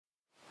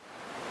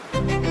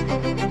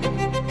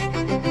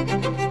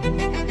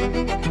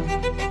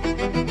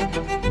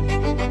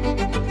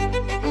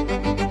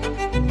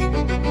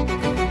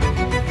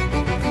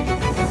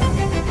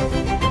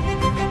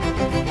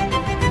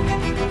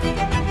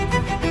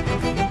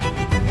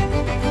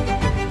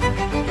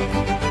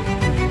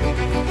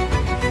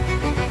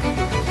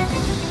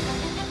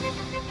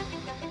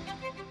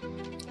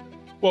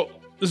Well,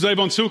 this is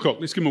Avon Silcock.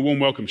 Let's give him a warm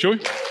welcome, shall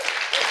we?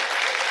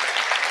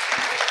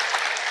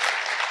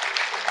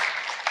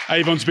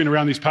 Avon's been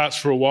around these parts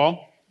for a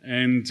while,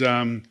 and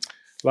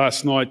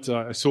last night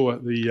I saw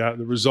the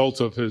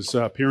result of his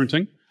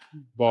parenting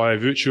by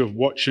virtue of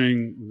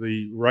watching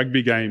the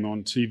rugby game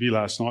on TV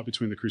last night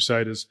between the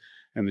Crusaders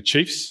and the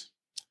Chiefs.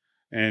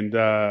 And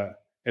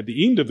at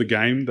the end of the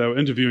game, they were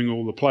interviewing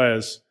all the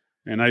players,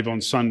 and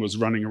Avon's son was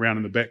running around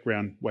in the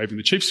background waving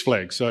the Chiefs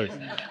flag. So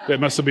that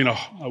must have been a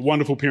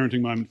wonderful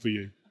parenting moment for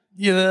you.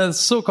 Yeah, the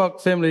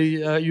Silcock family,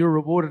 you're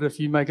rewarded if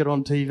you make it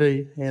on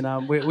TV.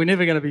 And we're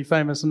never going to be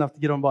famous enough to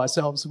get on by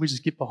ourselves, so we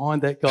just get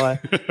behind that guy,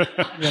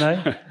 you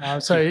know.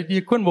 So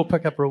Quinn will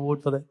pick up a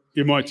reward for that.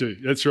 You might do,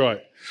 that's right.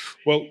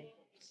 Well,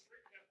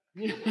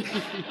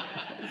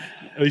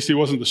 at least he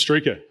wasn't the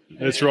streaker.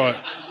 That's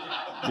right.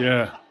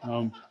 Yeah,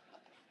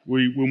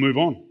 we'll move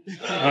on.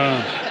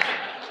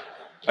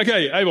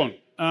 Okay, Avon,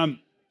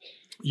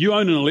 you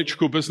own an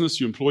electrical business,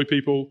 you employ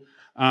people,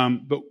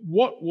 but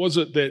what was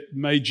it that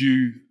made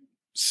you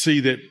see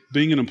that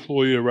being an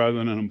employer rather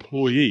than an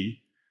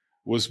employee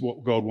was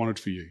what God wanted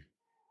for you?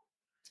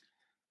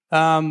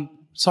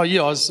 So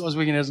yeah, I was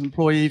working as an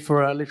employee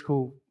for an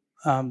electrical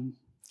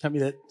company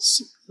that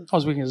I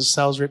was working as a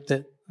sales rep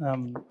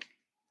and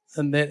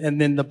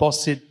then the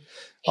boss said,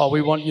 "Oh,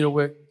 we want you to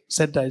work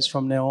Saturdays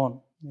from now on."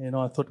 And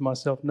I thought to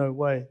myself, "No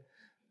way."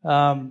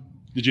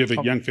 Did you have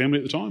a young family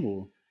at the time,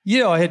 or?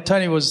 Yeah,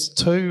 Tony was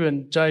 2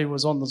 and Jay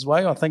was on his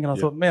way, I think, and I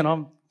thought,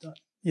 man,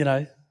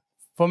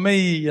 for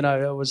me,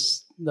 it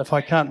was, if I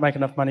can't make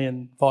enough money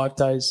in 5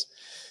 days,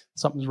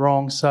 something's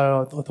wrong.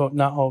 So I thought,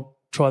 no, I'll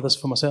try this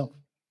for myself.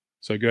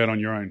 So go out on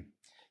your own.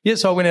 Yeah,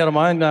 so I went out on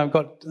my own,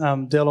 got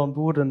Dell on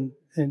board and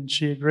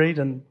she agreed,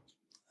 and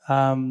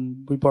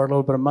we borrowed a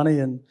little bit of money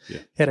and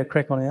had a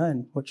crack on our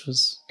own, which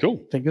was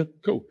been good.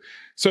 Cool.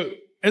 So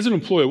as an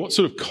employer, what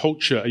sort of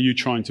culture are you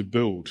trying to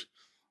build?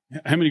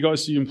 How many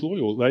guys do you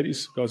employ, or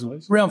ladies, guys and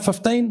ladies? Around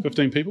 15.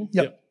 15 people?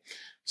 Yep.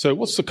 So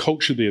what's the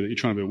culture there that you're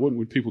trying to build? What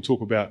would people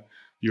talk about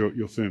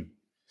your firm?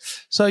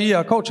 So,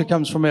 our culture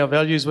comes from our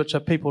values, which are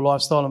people,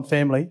 lifestyle and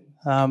family.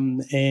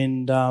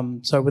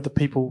 So with the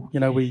people,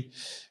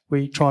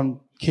 we try and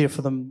care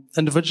for them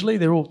individually.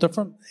 They're all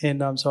different.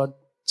 And so I'd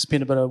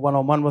spend a bit of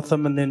one-on-one with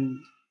them and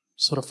then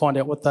sort of find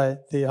out what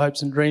their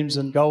hopes and dreams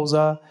and goals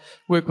are,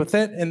 work with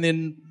that. And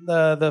then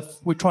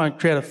we try and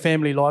create a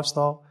family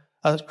lifestyle,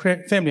 a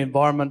family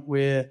environment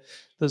where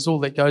there's all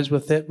that goes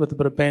with that, with a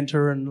bit of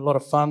banter and a lot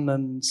of fun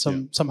and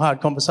some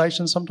hard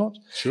conversations sometimes.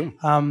 Sure.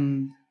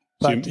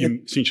 So you're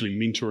essentially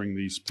mentoring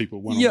these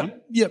people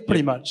one-on-one? Yeah,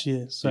 pretty much,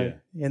 yeah. So,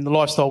 and the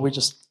lifestyle, we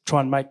just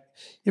try and make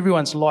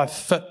everyone's life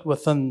fit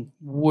within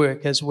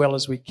work as well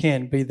as we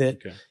can, be that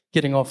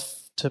getting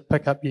off to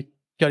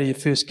go to your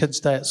first kids'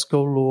 day at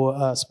school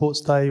or sports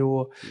day,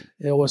 or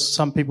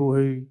some people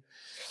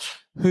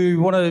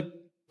who want to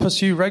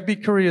pursue rugby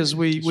careers,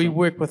 we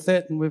work with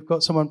that, and we've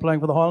got someone playing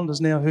for the Highlanders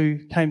now who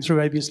came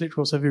through ABS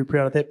Electrical, so very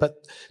proud of that. But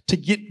to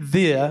get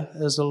there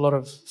is a lot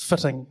of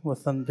fitting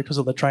within because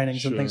of the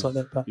trainings and things like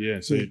that. But,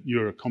 so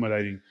you're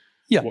accommodating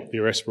what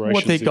their aspirations,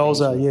 what their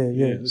goals are.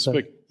 That's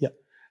big. Yeah.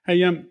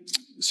 Hey,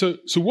 so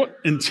what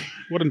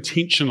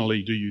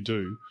intentionally do you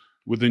do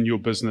within your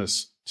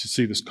business to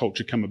see this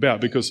culture come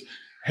about? Because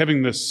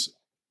having this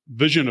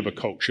vision of a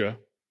culture,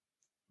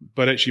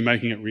 but actually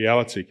making it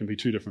reality can be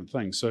two different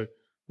things. So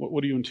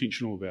what are you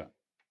intentional about?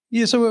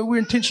 Yeah, so we're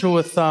intentional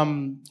with,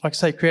 like I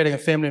say, creating a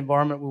family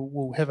environment.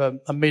 We'll have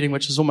a meeting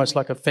which is almost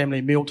like a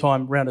family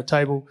mealtime around a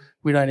table.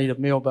 We don't eat a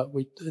meal, but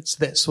it's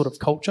that sort of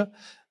culture.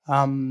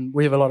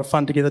 We have a lot of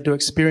fun together, do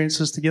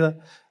experiences together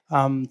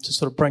to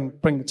sort of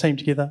bring the team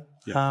together.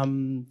 Yeah.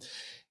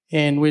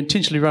 And we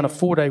intentionally run a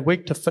 4-day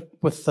week to fit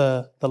with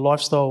the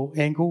lifestyle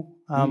angle,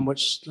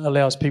 which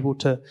allows people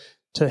to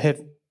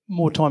have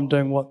more time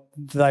doing what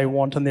they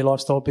want in their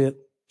lifestyle, be it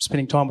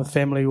spending time with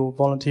family or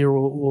volunteer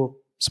or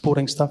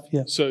sporting stuff,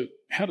 So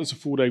how does a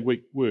 4-day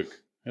week work?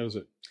 How does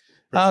it?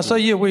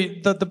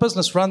 The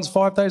business runs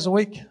 5 days a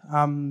week,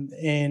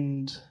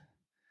 and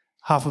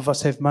half of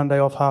us have Monday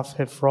off, half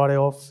have Friday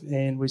off,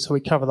 and we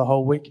cover the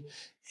whole week,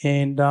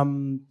 and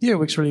it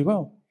works really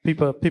well.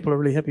 People are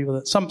really happy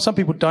with it. Some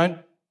people don't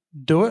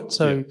do it,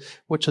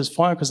 which is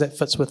fine because that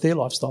fits with their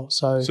lifestyle.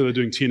 So they're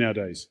doing 10-hour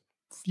days.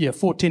 Yeah,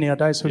 4 10-hour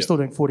days. So we're still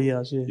doing 40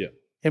 hours. Yeah.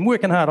 And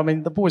working hard. I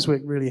mean, the boys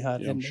work really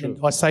hard. And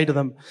I say to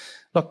them,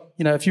 look,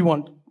 if you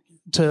want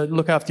to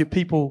look after your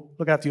people,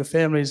 look after your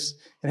families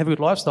and have a good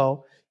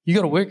lifestyle, you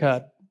got to work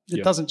hard.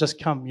 It doesn't just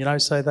come,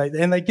 so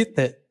they get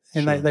that.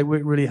 And they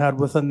work really hard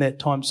within that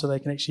time so they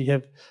can actually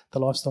have the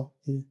lifestyle.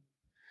 Yeah.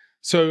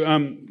 So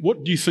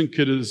what do you think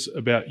it is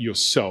about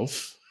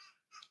yourself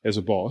as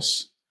a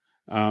boss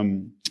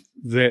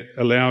that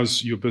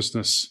allows your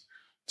business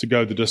to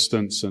go the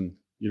distance? And,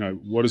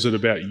 what is it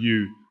about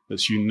you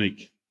that's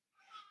unique?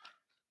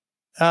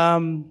 You're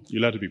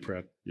allowed to be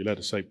proud. You're allowed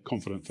to say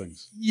confident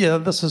things. Yeah,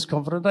 this is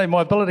confident.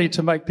 My ability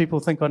to make people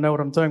think I know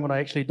what I'm doing when I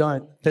actually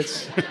don't.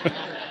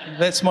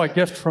 That's my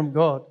gift from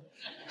God.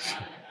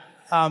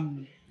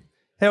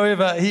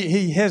 However,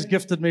 he has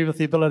gifted me with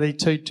the ability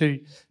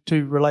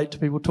to relate to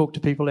people, talk to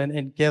people,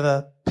 and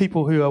gather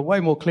people who are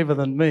way more clever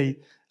than me,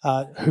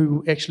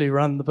 who actually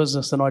run the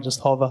business, and I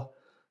just hover,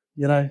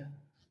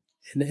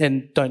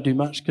 and don't do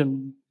much.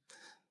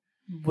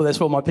 Well, that's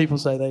what my people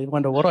say. They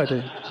wonder what I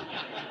do.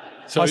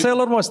 So I say a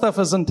lot of my stuff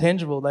is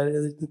intangible.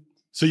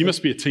 So you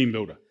must be a team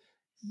builder.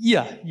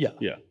 Yeah.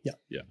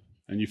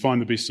 And you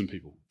find the best in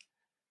people.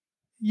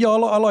 Yeah,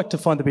 I like to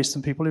find the best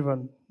in people.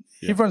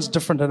 Everyone's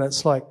different, and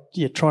it's like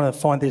trying to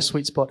find their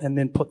sweet spot and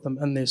then put them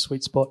in their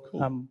sweet spot.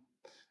 Cool.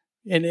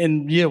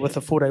 And with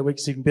the 4-day week,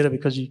 it's even better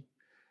because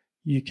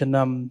you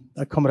can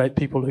accommodate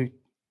people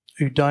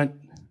who don't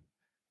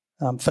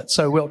fit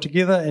so well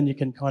together, and you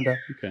can kind of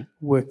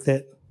work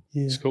that.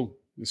 Yeah. It's cool.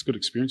 It's a good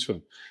experience for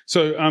them.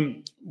 So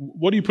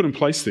what do you put in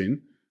place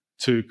then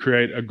to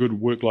create a good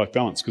work-life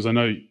balance? Because I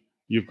know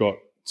you've got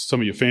some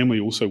of your family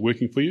also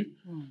working for you.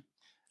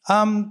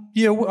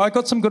 I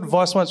got some good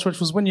advice once, which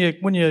was when you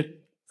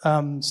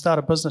start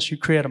a business, you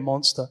create a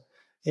monster.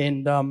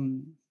 And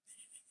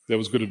that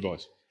was good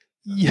advice.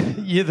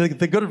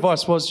 The good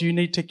advice was you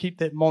need to keep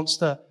that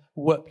monster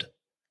whipped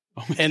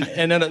and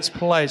in its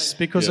place,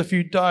 because if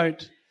you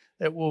don't,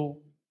 it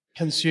will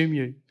consume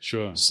you.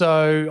 Sure.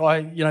 So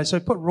so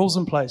put rules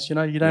in place. You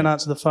don't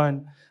answer the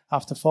phone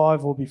after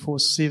 5 or before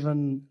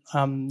 7.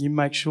 You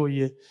make sure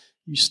you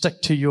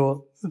stick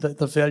to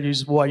the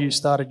values why you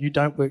started. You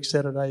don't work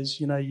Saturdays.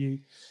 You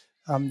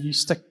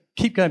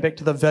keep going back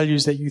to the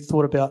values that you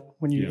thought about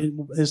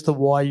as the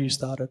why you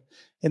started,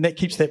 and that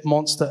keeps that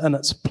monster in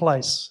its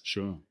place.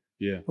 Sure.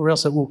 Yeah. Or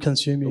else it will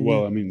consume you.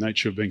 Well,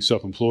 nature of being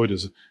self-employed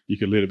is you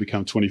could let it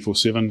become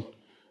 24/7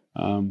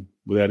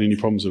 without any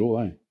problems at all,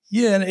 eh?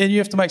 Yeah, and you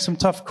have to make some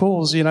tough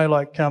calls,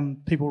 like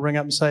people ring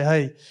up and say,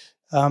 hey,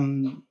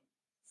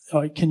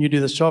 can you do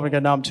this job? And I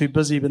go, no, I'm too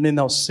busy. But then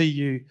they'll see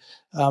you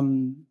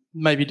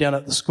maybe down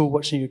at the school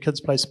watching your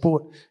kids play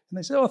sport. And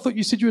they say, I thought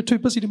you said you were too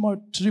busy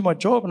to do my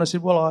job. And I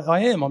said, well, I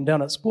am. I'm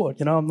down at sport.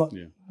 I'm not.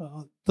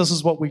 This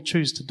is what we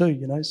choose to do,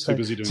 So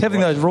it's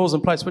having those rules in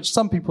place, which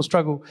some people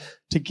struggle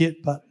to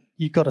get, but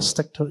you've got to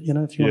stick to it,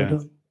 if you want to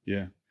do it.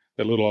 Yeah.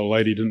 That little old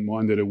lady didn't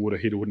mind that her water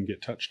heater wouldn't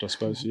get touched, I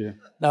suppose. Yeah.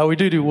 No, we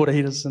do water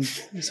heaters, and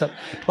so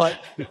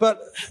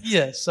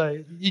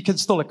so you can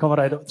still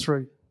accommodate it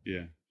through.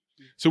 Yeah.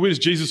 So where does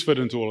Jesus fit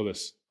into all of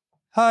this?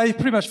 He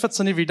pretty much fits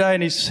in every day,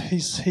 and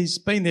he's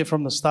been there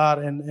from the start.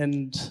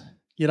 And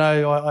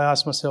I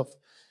ask myself,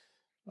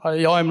 I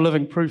am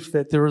living proof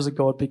that there is a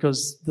God,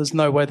 because there's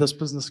no way this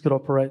business could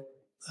operate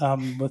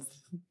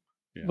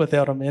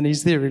without him, and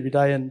he's there every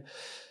day. And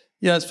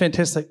it's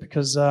fantastic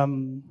because.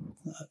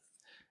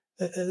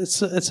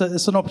 It's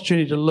an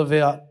opportunity to live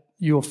out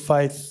your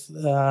faith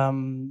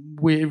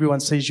where everyone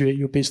sees you at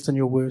your best and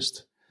your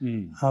worst.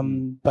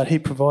 But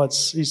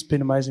he's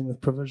been amazing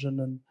with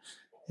provision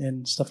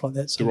and stuff like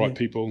that. So, the right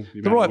people.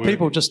 The right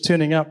people just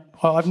turning up.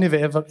 I've never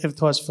ever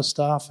advertised for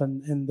staff,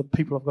 and the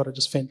people I've got are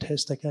just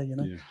fantastic, I've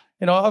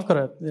got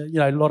a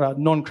lot of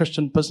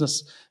non-Christian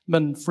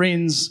businessmen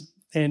friends,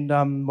 and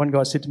one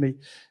guy said to me,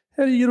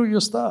 how do you get all your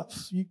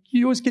staff?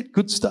 You always get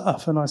good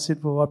staff. And I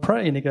said, well, I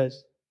pray. And he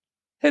goes,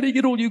 how do you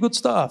get all your good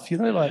staff?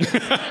 Jesus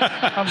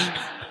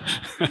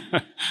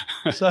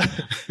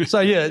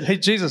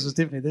is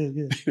definitely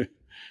there. Yeah.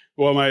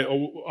 Well, mate,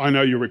 I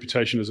know your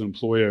reputation as an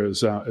employer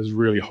is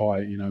really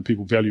high.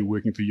 People value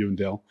working for you and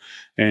Dell,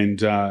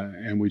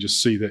 and we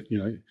just see that.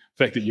 The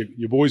fact that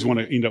your boys want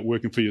to end up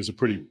working for you is a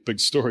pretty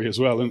big story as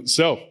well in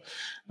itself.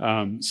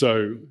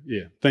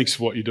 Thanks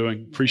for what you're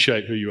doing.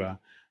 Appreciate who you are,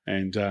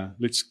 and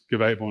let's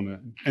give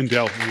Avon and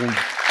Dell a warm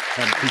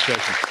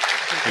appreciation.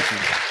 Thanks,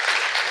 mate.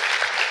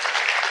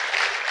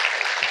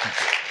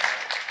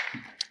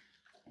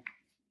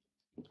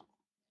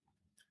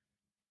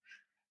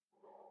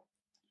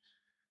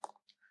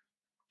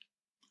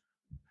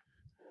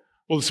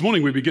 Well, this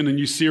morning we begin a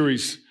new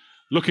series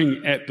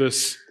looking at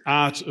this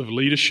art of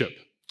leadership.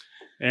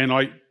 And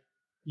I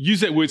use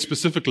that word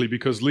specifically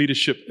because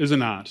leadership is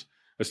an art.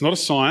 It's not a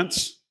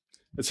science,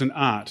 it's an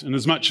art. And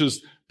as much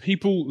as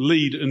people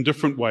lead in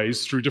different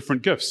ways through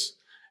different gifts.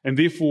 And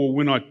therefore,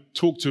 when I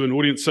talk to an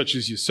audience such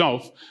as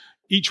yourself,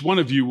 each one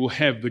of you will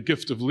have the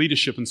gift of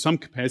leadership in some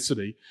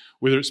capacity,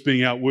 whether it's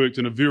being outworked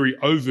in a very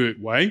overt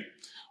way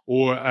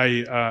or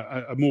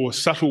a more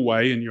subtle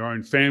way in your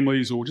own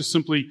families, or just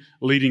simply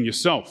leading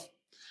yourself.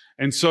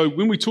 And so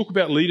when we talk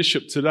about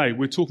leadership today,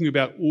 we're talking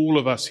about all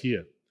of us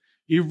here.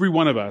 Every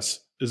one of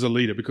us is a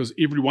leader because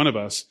every one of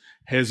us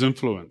has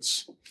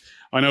influence.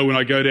 I know when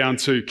I go down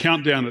to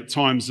Countdown at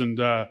times and,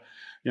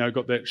 I've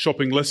got that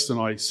shopping list and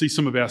I see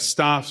some of our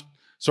staff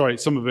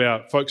some of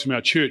our folks from our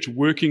church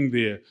working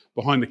there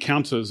behind the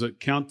counters at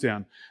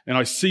Countdown, and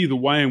I see the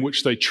way in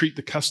which they treat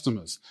the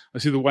customers. I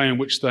see the way in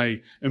which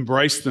they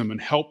embrace them and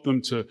help them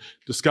to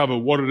discover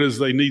what it is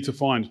they need to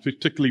find,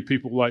 particularly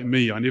people like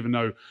me. I never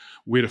know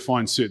where to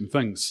find certain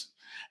things.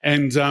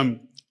 And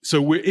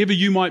so wherever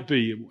you might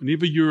be,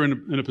 whenever you're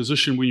in a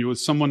position when you're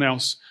with someone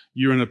else,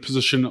 you're in a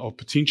position of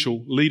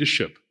potential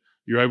leadership.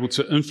 You're able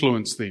to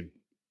influence them.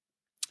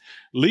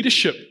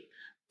 Leadership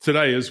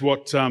today is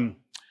what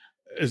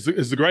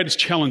is the greatest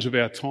challenge of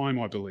our time,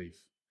 I believe.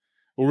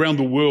 Around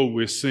the world,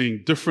 we're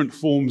seeing different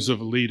forms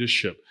of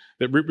leadership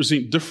that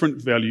represent different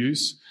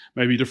values,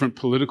 maybe different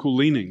political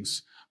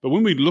leanings. But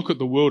when we look at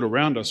the world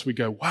around us, we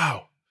go,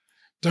 wow,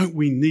 don't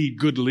we need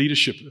good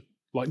leadership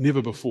like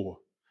never before?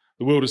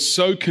 The world is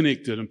so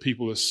connected and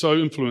people are so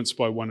influenced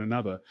by one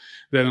another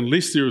that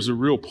unless there is a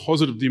real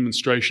positive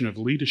demonstration of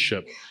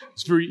leadership,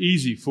 it's very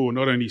easy for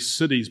not only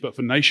cities but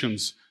for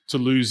nations to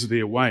lose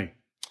their way.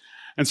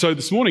 And so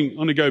this morning, I'm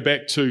going to go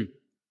back to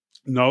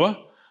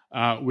Noah.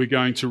 We're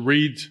going to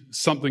read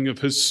something of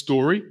his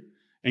story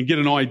and get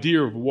an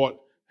idea of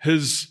what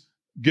his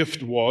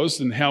gift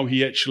was and how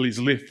he actually has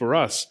left for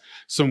us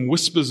some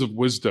whispers of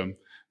wisdom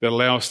that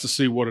allow us to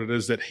see what it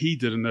is that he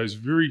did in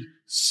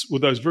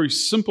with those very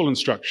simple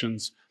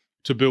instructions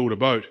to build a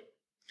boat.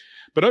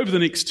 But over the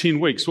next 10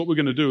 weeks, what we're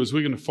going to do is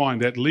we're going to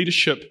find that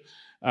leadership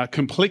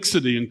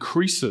complexity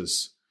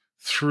increases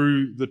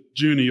through the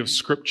journey of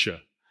Scripture.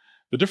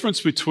 The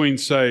difference between,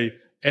 say,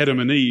 Adam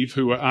and Eve,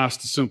 who were asked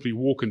to simply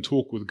walk and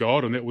talk with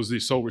God, and that was their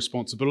sole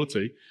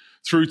responsibility,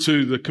 through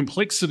to the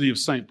complexity of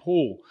St.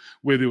 Paul,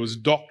 where there was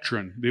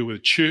doctrine, there were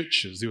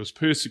churches, there was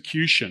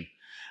persecution,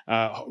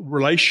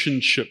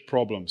 relationship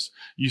problems.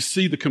 You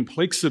see the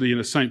complexity in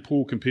a St.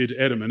 Paul compared to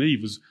Adam and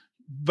Eve is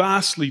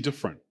vastly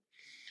different.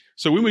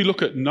 So when we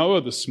look at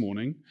Noah this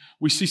morning,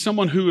 we see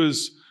someone who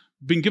has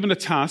been given a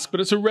task, but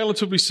it's a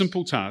relatively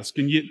simple task,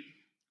 and yet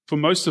for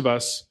most of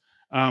us,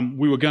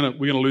 we're going to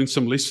learn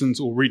some lessons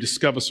or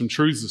rediscover some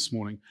truths this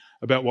morning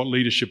about what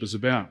leadership is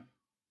about.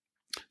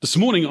 This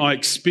morning, I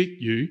expect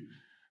you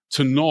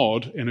to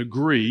nod and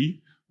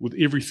agree with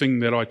everything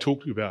that I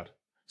talked about,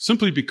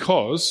 simply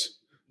because,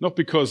 not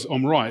because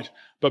I'm right,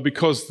 but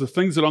because the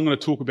things that I'm going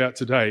to talk about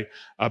today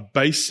are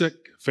basic,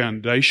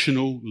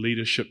 foundational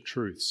leadership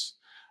truths.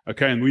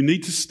 Okay, and we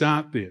need to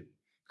start there,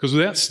 because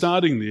without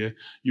starting there,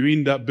 you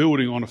end up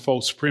building on a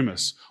false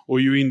premise, or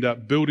you end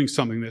up building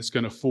something that's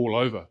going to fall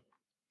over.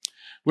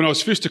 When I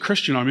was first a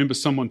Christian, I remember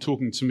someone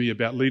talking to me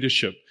about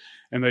leadership,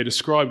 and they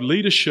described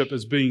leadership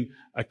as being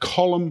a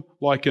column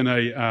like in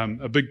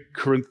a big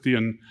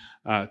Corinthian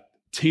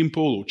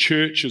temple or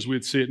church, as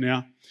we'd see it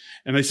now.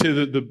 And they said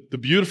that the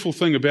beautiful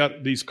thing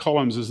about these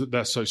columns is that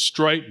they're so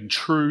straight and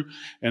true,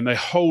 and they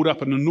hold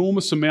up an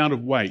enormous amount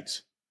of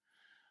weight.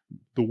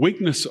 The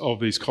weakness of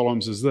these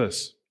columns is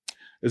this,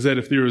 is that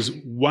if there is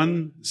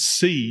one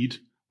seed,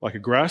 like a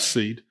grass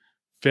seed,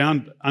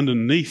 found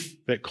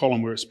underneath that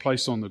column where it's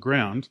placed on the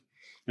ground,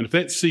 and if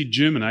that seed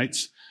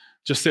germinates,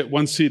 just that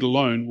one seed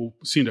alone will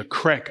send a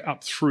crack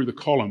up through the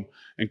column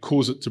and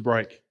cause it to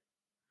break.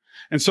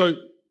 And so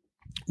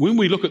when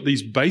we look at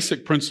these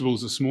basic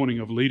principles this morning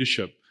of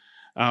leadership,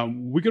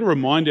 we've got to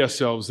remind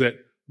ourselves that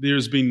there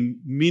has been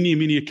many,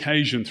 many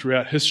occasions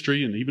throughout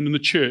history and even in the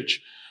church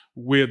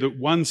where the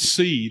one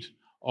seed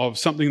of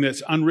something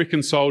that's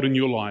unreconciled in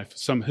your life,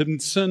 some hidden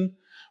sin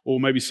or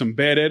maybe some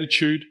bad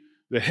attitude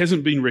that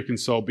hasn't been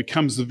reconciled,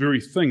 becomes the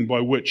very thing by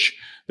which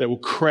that will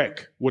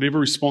crack whatever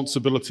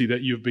responsibility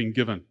that you've been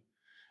given.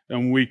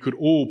 And we could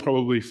all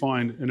probably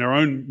find in our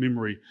own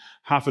memory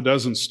half a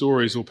dozen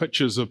stories or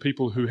pictures of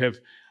people who have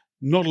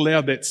not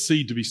allowed that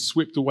seed to be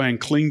swept away and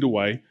cleaned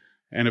away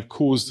and have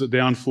caused the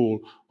downfall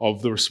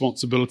of the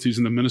responsibilities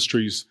and the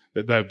ministries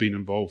that they've been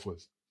involved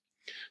with.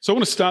 So I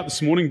want to start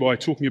this morning by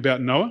talking about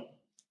Noah.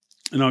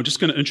 And I'm just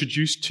going to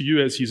introduce to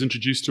you, as he's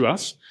introduced to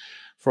us,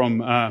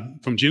 from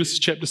Genesis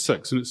chapter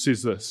 6, and it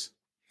says this.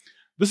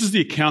 This is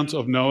the account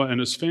of Noah and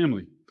his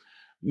family.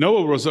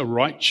 Noah was a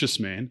righteous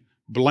man,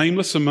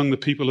 blameless among the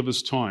people of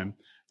his time,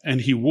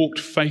 and he walked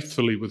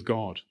faithfully with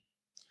God.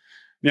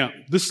 Now,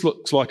 this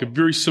looks like a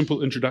very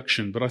simple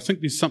introduction, but I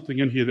think there's something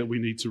in here that we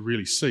need to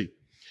really see.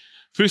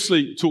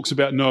 Firstly, it talks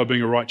about Noah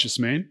being a righteous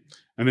man,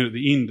 and then at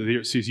the end there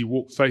it says he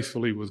walked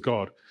faithfully with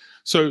God.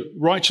 So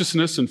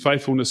righteousness and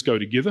faithfulness go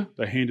together.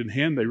 They're hand in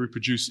hand. They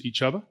reproduce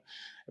each other.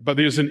 But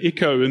there's an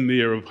echo in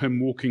there of him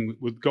walking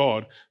with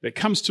God that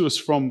comes to us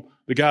from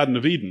the Garden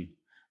of Eden.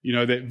 You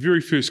know, that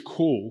very first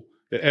call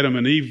that Adam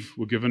and Eve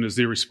were given as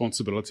their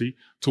responsibility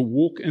to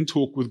walk and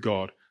talk with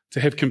God, to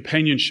have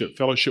companionship,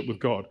 fellowship with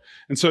God.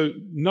 And so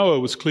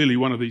Noah was clearly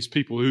one of these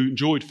people who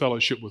enjoyed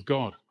fellowship with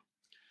God.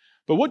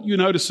 But what you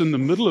notice in the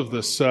middle of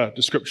this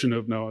description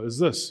of Noah is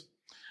this.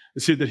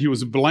 It said that he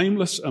was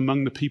blameless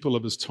among the people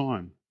of his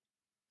time.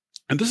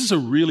 And this is a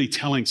really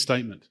telling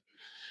statement,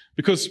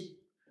 because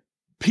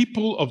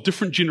people of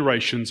different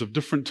generations, of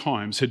different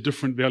times, had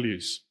different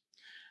values.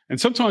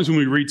 And sometimes when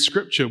we read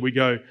Scripture, we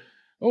go,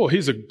 oh,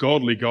 here's a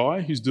godly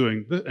guy who's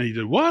doing this. And he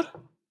did what?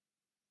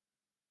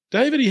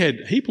 David, he had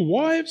a heap of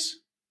wives?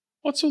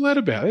 What's all that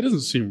about? That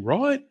doesn't seem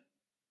right,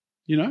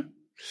 you know?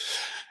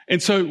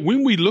 And so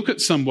when we look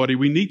at somebody,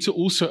 we need to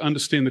also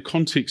understand the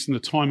context and the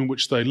time in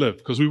which they live,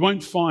 because we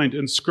won't find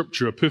in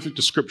Scripture a perfect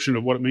description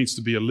of what it means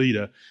to be a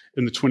leader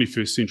in the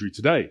 21st century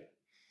today.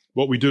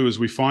 What we do is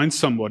we find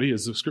somebody,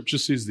 as the Scripture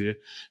says there,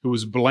 who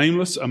was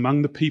blameless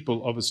among the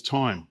people of his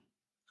time.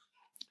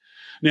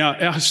 Now,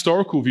 our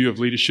historical view of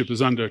leadership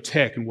is under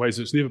attack in ways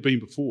it's never been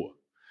before,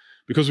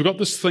 because we've got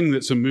this thing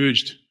that's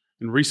emerged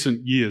in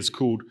recent years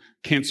called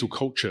cancel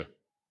culture.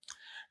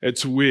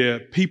 It's where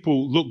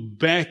people look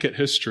back at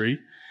history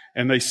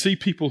and they see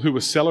people who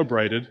were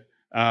celebrated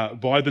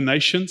by the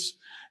nations,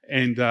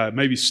 and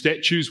maybe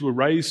statues were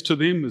raised to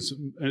them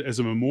as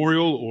a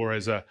memorial or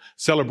as a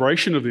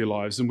celebration of their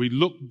lives. And we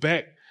look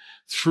back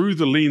through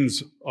the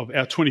lens of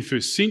our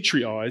 21st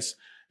century eyes,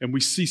 and we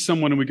see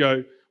someone and we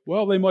go,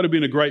 well, they might have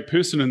been a great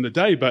person in the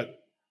day,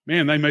 but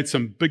man, they made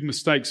some big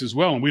mistakes as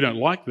well, and we don't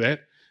like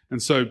that.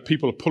 And so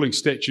people are pulling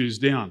statues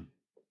down.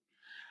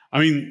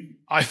 I mean,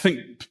 I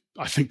think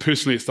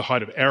personally it's the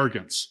height of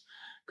arrogance,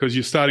 because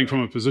you're starting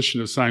from a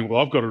position of saying, well,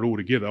 I've got it all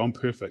together, I'm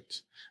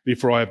perfect,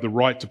 therefore I have the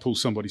right to pull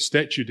somebody's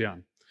statue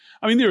down.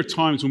 I mean, there are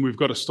times when we've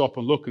got to stop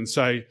and look and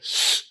say,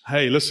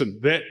 hey, listen,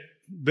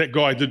 that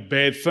guy did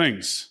bad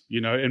things, you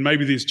know, and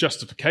maybe there's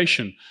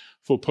justification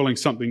for pulling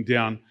something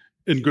down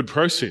in good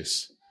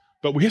process.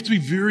 But we have to be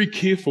very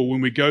careful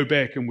when we go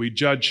back and we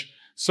judge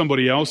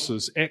somebody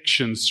else's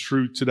actions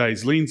through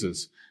today's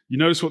lenses. You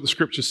notice what the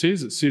Scripture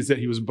says? It says that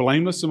he was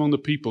blameless among the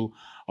people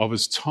of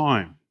his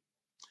time.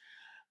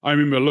 I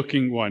remember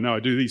looking, well, I know I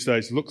do these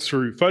days, look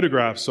through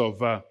photographs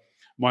of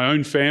my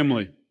own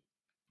family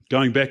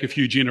going back a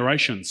few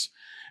generations,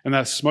 and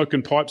they're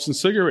smoking pipes and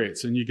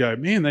cigarettes, and you go,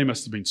 man, they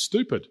must have been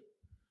stupid,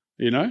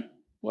 you know?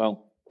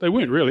 Well, they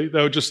weren't really.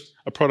 They were just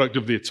a product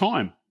of their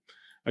time.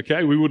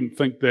 Okay, we wouldn't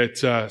think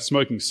that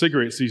smoking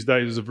cigarettes these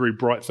days is a very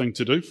bright thing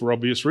to do for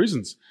obvious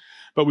reasons.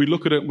 But we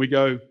look at it and we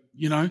go,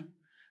 you know,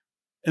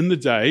 in the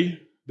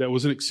day, that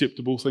was an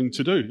acceptable thing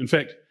to do. In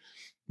fact,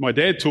 my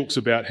dad talks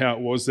about how it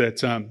was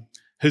that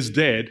his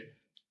dad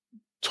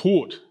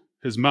taught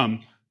his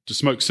mum to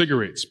smoke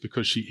cigarettes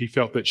because he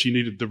felt that she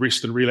needed the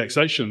rest and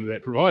relaxation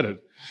that provided.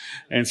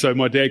 And so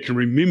my dad can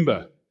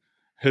remember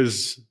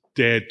his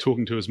dad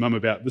talking to his mum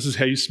about, this is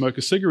how you smoke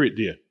a cigarette,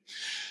 dear.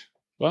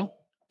 Well,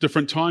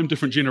 different time,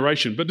 different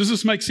generation. But does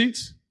this make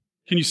sense?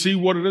 Can you see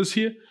what it is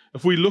here?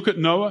 If we look at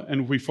Noah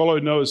and if we follow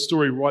Noah's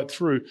story right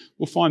through,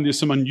 we'll find there's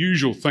some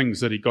unusual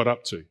things that he got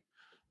up to.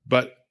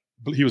 But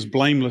he was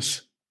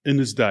blameless in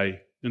his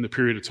day, in the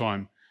period of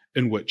time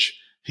in which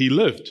he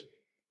lived.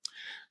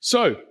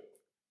 So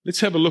let's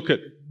have a look at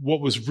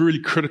what was really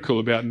critical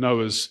about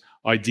Noah's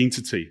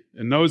identity.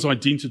 And Noah's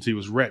identity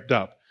was wrapped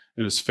up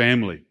in his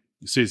family.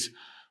 It says,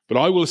 but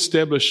I will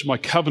establish my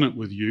covenant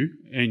with you,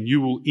 and you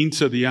will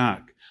enter the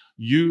ark,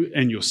 you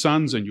and your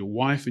sons and your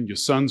wife and your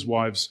sons'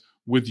 wives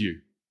with you.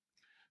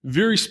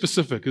 Very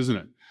specific, isn't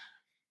it?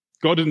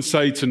 God didn't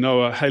say to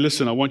Noah, hey,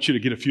 listen, I want you to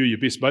get a few of your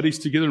best buddies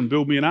together and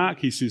build me an ark.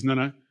 He says,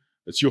 no,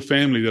 it's your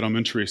family that I'm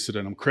interested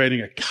in. I'm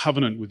creating a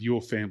covenant with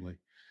your family.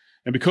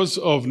 And because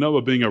of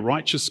Noah being a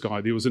righteous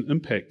guy, there was an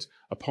impact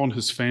upon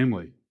his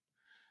family.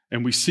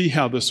 And we see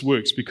how this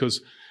works because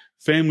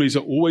families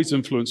are always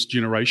influenced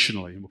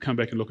generationally. And we'll come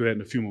back and look at that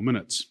in a few more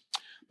minutes.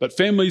 But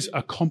families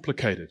are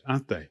complicated,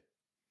 aren't they?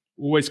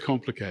 Always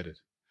complicated.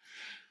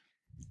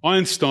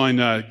 Einstein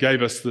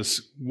gave us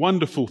this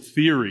wonderful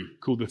theory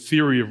called the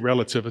theory of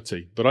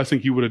relativity, but I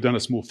think he would have done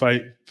us more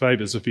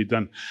favors if he'd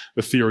done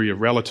the theory of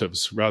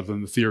relatives rather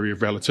than the theory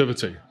of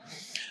relativity.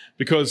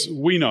 Because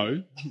we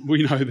know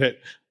that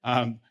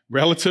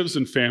relatives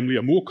and family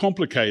are more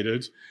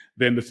complicated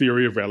than the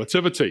theory of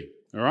relativity,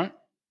 all right?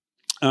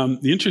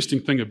 The interesting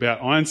thing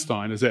about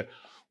Einstein is that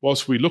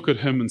whilst we look at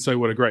him and say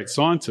what a great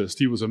scientist,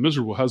 he was a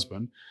miserable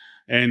husband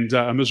and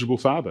a miserable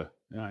father.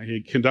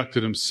 He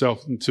conducted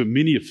himself into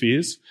many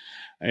affairs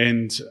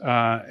and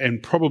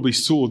probably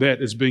saw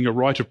that as being a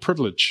right of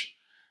privilege.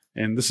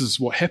 And this is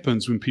what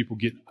happens when people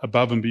get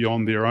above and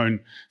beyond their own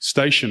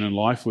station in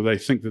life, where they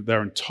think that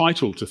they're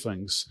entitled to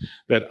things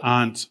that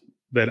aren't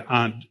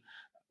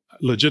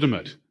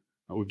legitimate.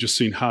 We've just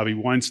seen Harvey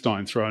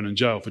Weinstein thrown in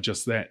jail for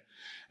just that.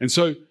 And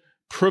so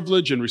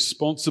privilege and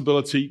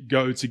responsibility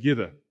go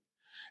together.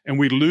 And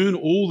we learn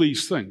all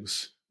these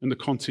things in the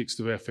context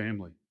of our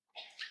family.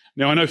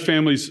 Now, I know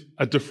families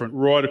are different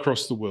right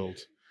across the world,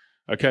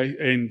 okay?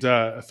 And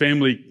a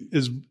family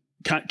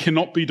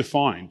cannot be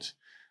defined.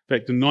 In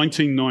fact, in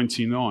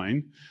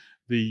 1999,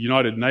 the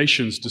United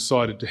Nations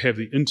decided to have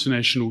the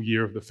International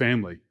Year of the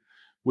Family,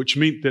 which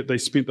meant that they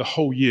spent the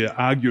whole year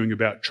arguing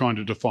about trying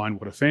to define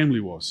what a family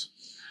was.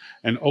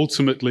 And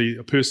ultimately,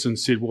 a person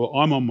said, well,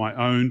 I'm on my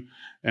own,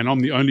 and I'm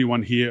the only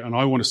one here, and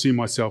I want to see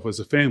myself as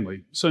a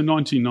family. So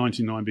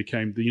 1999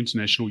 became the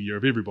International Year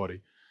of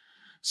Everybody.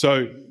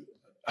 So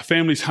a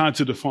family's hard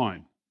to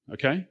define,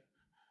 okay?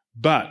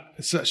 But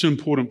it's such an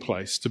important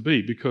place to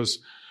be because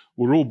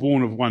we're all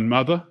born of one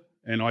mother,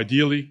 and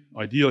ideally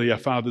our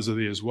fathers are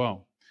there as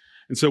well.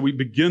 And so we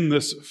begin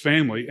this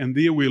family, and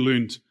there we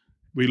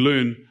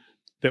learn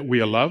that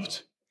we are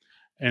loved,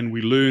 and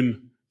we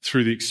learn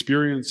through the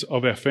experience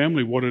of our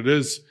family what it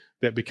is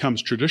that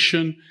becomes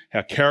tradition,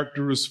 how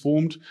character is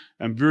formed,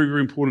 and very,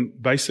 very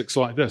important basics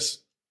like this.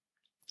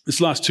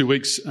 This last 2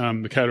 weeks,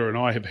 Michaela and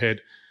I have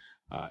had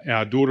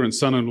our daughter and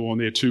son-in-law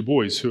and their 2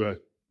 boys who are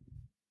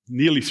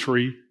nearly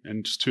 3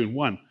 and just turned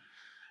 1.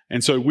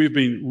 And so we've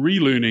been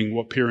relearning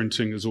what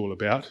parenting is all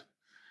about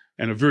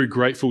and are very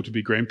grateful to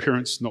be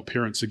grandparents, not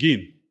parents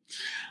again.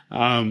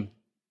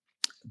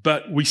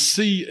 But we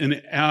see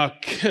in our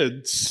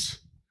kids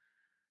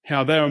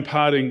how they're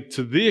imparting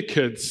to their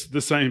kids the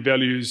same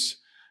values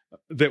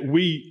that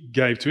we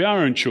gave to our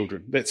own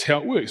children. That's how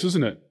it works,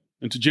 isn't it?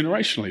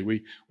 Intergenerationally,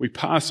 we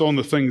pass on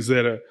the things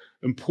that are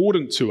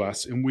important to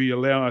us, and we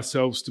allow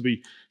ourselves to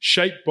be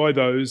shaped by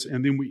those,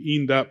 and then we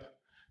end up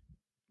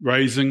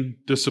raising,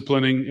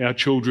 disciplining our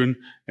children,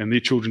 and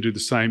their children do the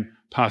same,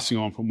 passing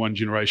on from one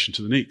generation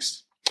to the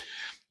next.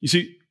 You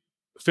see,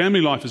 family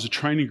life is a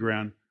training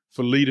ground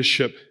for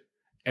leadership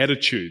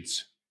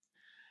attitudes.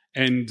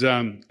 And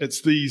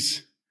it's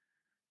these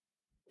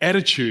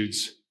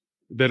attitudes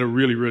that are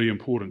really, really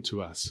important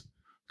to us.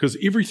 Because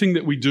everything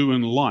that we do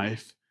in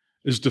life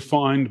is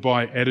defined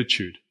by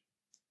attitude.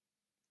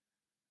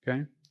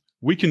 Okay?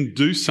 We can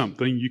do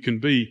something. You can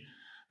be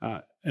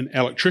an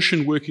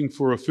electrician working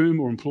for a firm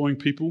or employing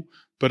people,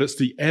 but it's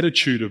the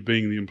attitude of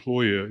being the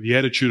employer, the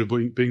attitude of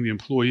being the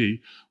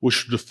employee,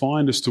 which will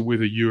define as to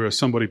whether you are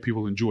somebody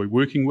people enjoy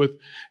working with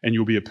and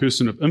you'll be a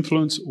person of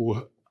influence,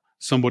 or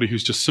somebody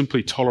who's just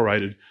simply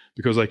tolerated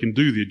because they can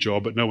do their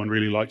job, but no one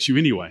really likes you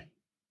anyway.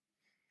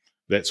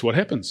 That's what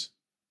happens.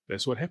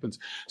 That's what happens.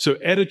 So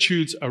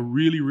attitudes are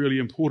really, really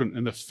important,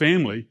 and the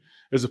family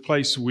is a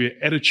place where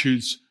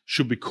attitudes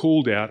should be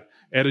called out.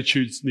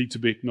 Attitudes need to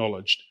be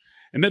acknowledged.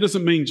 And that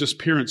doesn't mean just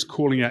parents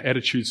calling out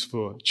attitudes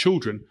for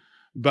children,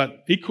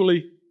 but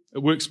equally, it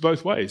works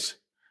both ways.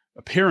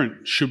 A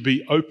parent should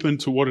be open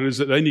to what it is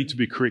that they need to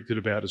be corrected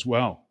about as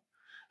well.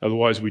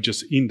 Otherwise, we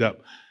just end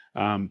up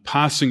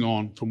passing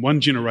on from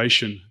one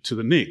generation to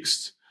the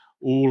next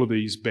all of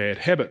these bad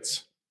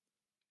habits.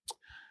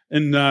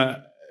 In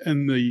the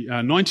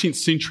 19th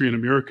century in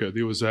America,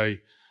 there was a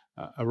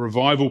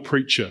revivalist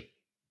preacher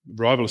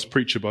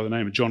by the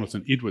name of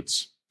Jonathan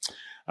Edwards,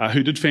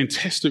 who did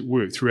fantastic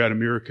work throughout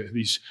America.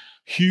 These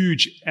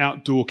huge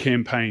outdoor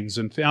campaigns,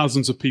 and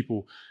thousands of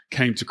people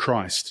came to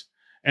Christ.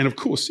 And of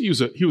course, he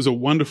was a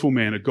wonderful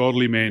man, a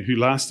godly man who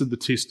lasted the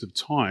test of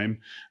time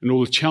and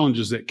all the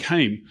challenges that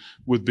came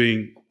with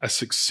being a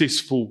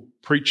successful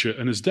preacher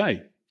in his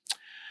day.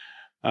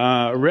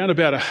 Around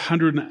about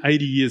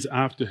 180 years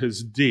after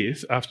his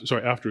death,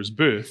 after his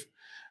birth,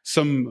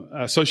 some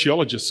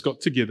sociologists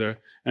got together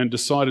and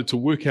decided to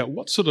work out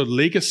what sort of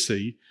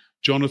legacy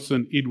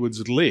Jonathan Edwards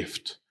had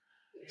left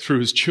through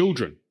his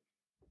children.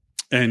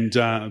 And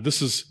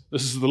this is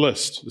the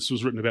list. This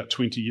was written about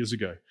 20 years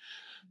ago.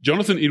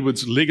 Jonathan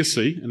Edwards'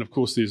 legacy, and of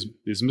course there's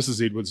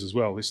Mrs. Edwards as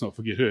well, let's not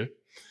forget her,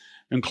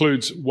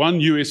 includes 1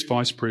 US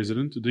vice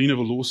president, a dean of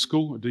a law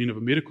school, a dean of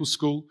a medical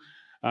school,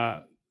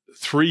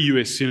 3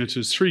 US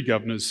senators, 3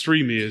 governors,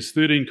 3 mayors,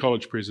 13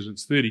 college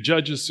presidents, 30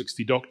 judges,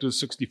 60 doctors,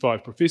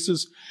 65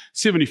 professors,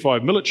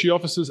 75 military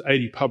officers,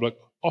 80 public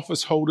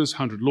office holders,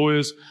 100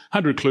 lawyers,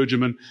 100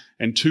 clergymen,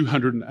 and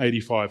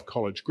 285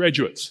 college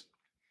graduates.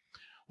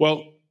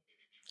 Well,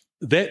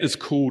 that is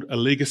called a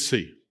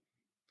legacy.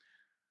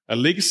 A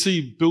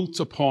legacy built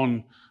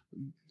upon,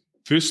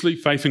 firstly,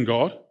 faith in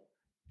God,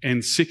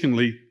 and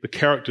secondly, the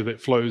character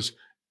that flows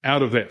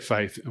out of that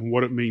faith and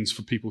what it means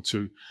for people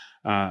to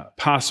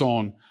pass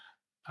on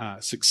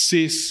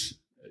success,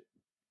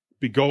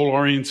 be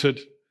goal-oriented,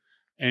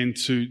 and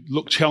to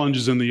look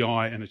challenges in the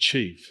eye and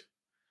achieve.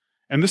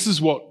 And this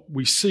is what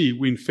we see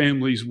when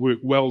families work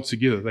well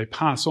together. They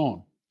pass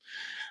on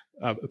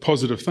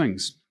positive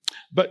things.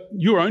 But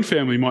your own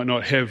family might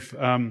not have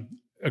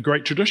a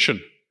great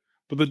tradition,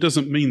 but that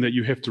doesn't mean that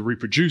you have to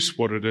reproduce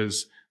what it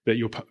is that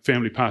your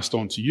family passed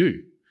on to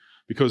you.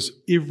 Because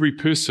every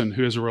person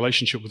who has a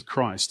relationship with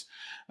Christ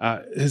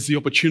has the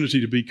opportunity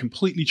to be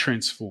completely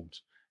transformed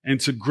and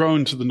to grow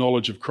into the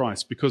knowledge of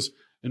Christ. Because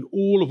in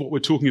all of what we're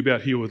talking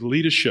about here with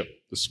leadership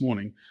this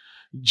morning,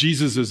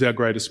 Jesus is our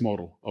greatest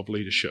model of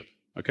leadership,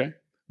 okay?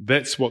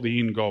 That's what the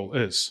end goal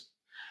is.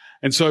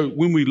 And so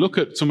when we look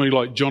at somebody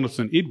like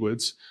Jonathan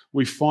Edwards,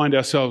 we find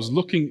ourselves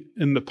looking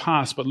in the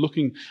past, but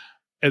looking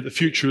at the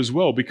future as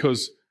well,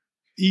 because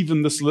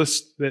even this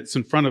list that's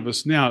in front of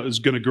us now is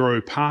going to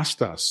grow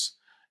past us,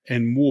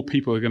 and more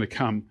people are going to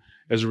come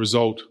as a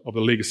result of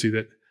the legacy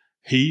that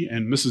he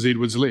and Mrs.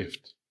 Edwards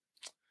left.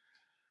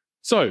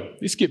 So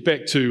let's get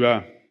back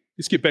to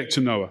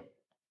Noah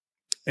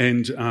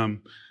and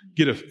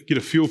get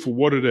a feel for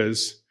what it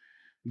is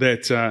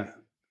that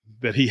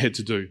he had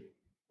to do.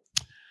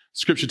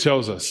 Scripture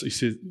tells us, he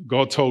says,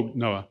 God told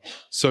Noah,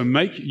 "So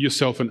make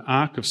yourself an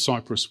ark of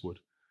cypress wood,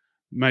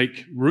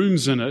 make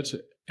rooms in it,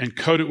 and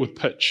coat it with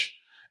pitch,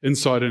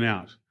 inside and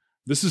out.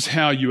 This is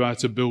how you are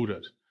to build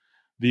it.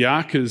 The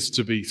ark is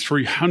to be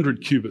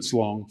 300 cubits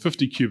long,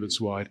 50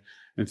 cubits wide,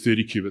 and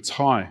 30 cubits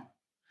high."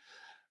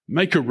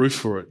 Make a roof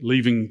for it,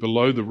 leaving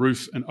below the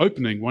roof an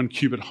opening 1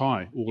 cubit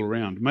high all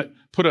around.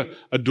 Put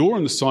a door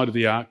on the side of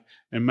the ark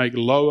and make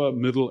lower,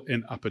 middle,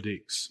 and upper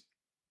decks.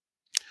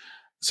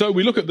 So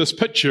we look at this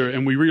picture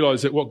and we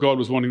realize that what God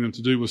was wanting them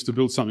to do was to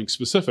build something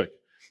specific.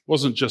 It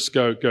wasn't just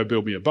go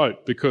build me a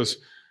boat, because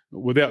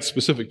without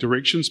specific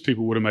directions,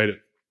 people would have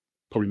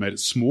probably made it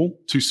small,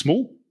 too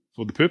small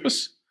for the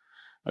purpose.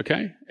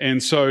 Okay?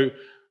 And so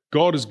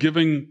God is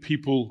giving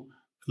people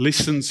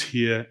lessons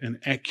here in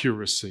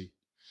accuracy.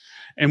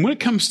 And when it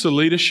comes to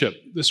leadership,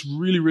 it's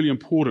really, really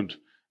important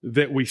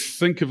that we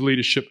think of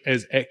leadership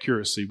as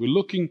accuracy. We're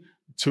looking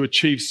to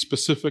achieve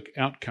specific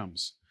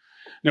outcomes.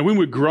 Now, when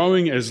we're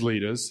growing as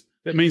leaders,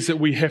 that means that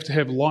we have to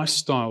have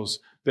lifestyles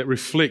that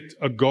reflect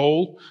a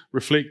goal,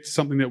 reflect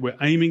something that we're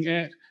aiming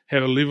at,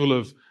 have a level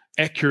of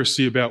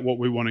accuracy about what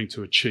we're wanting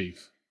to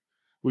achieve.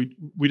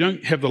 We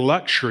don't have the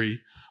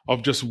luxury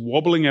of just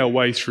wobbling our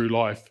way through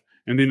life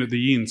and then at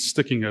the end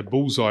sticking a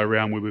bullseye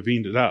around where we've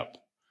ended up.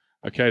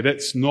 Okay,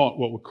 that's not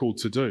what we're called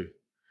to do.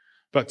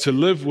 But to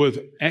live with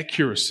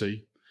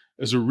accuracy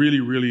is a really,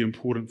 really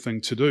important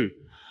thing to do.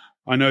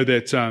 I know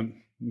that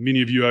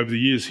many of you over the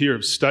years here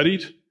have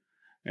studied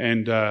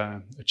and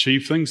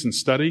achieved things in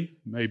study,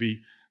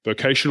 maybe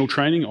vocational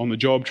training,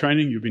 on-the-job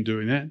training, you've been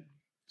doing that.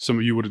 Some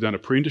of you would have done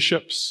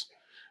apprenticeships.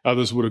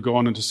 Others would have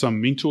gone into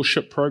some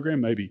mentorship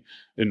program, maybe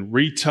in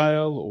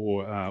retail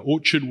or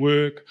orchard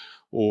work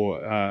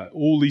or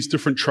all these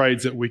different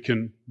trades that we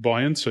can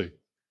buy into.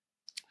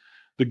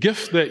 The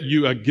gift that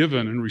you are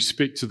given in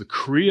respect to the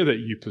career that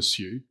you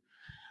pursue,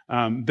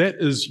 that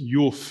is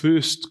your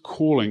first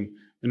calling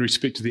in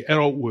respect to the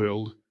adult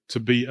world to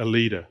be a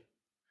leader.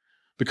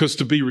 Because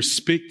to be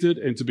respected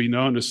and to be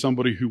known as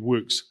somebody who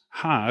works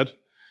hard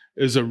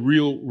is a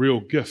real,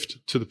 real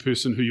gift to the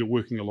person who you're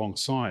working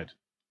alongside.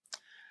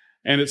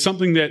 And it's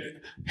something that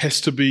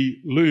has to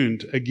be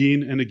learned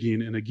again and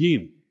again and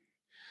again.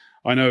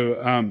 I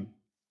know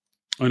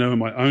in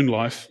my own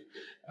life,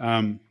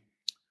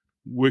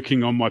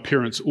 working on my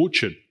parents'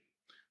 orchard,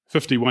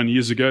 51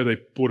 years ago, they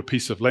bought a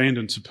piece of land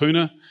in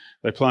Tupuna.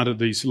 They planted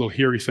these little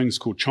hairy things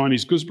called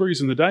Chinese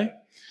gooseberries in the day.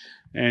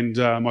 And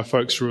my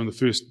folks were in the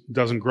first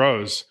dozen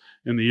growers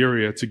in the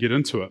area to get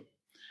into it.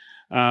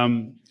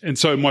 And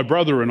so my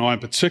brother and I in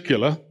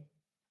particular,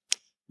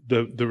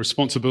 the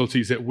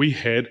responsibilities that we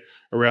had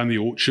around the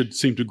orchard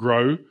seemed to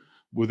grow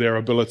with our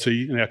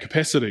ability and our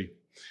capacity.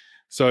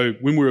 So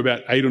when we were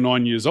about 8 or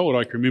 9 years old,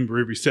 I can remember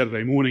every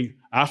Saturday morning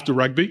after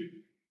rugby,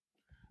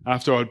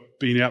 after I'd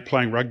been out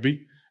playing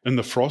rugby in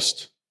the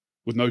frost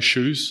with no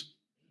shoes.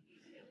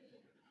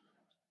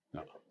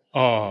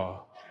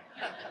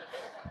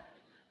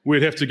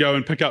 We'd have to go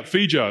and pick up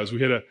feed jars.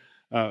 We had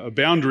a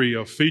boundary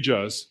of feed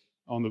jars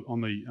on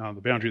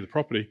the boundary of the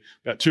property,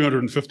 about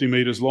 250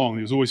 metres long.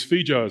 There was always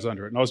feed jars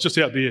under it. And I was just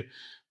out there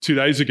 2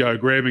 days ago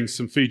grabbing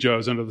some feed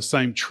jars under the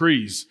same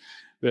trees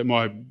that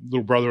my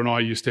little brother and I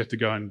used to have to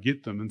go and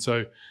get them. And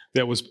so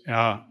that was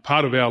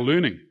part of our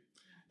learning.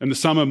 In the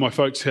summer, my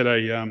folks had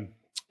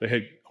they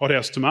had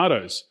hothouse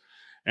tomatoes,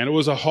 and it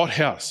was a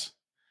hothouse.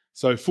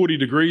 So 40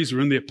 degrees,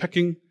 we're in there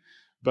picking,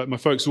 but my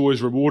folks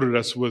always rewarded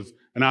us with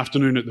an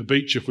afternoon at the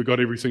beach if we got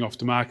everything off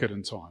to market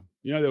in time.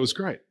 You know, that was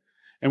great.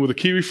 And with the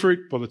kiwi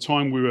fruit, by the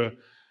time we were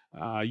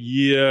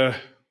year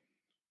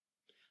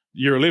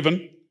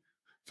 11,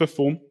 fifth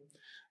form,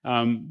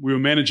 we were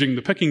managing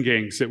the picking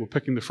gangs that were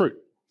picking the fruit.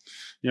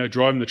 You know,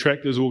 driving the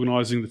tractors,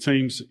 organising the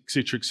teams,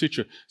 etc.,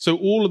 etc. So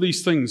all of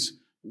these things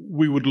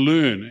we would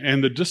learn,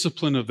 and the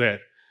discipline of that,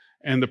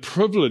 and the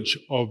privilege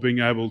of being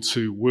able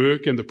to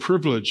work, and the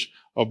privilege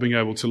of being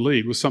able to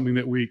lead was something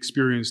that we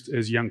experienced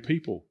as young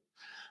people.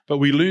 But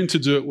we learned to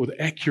do it with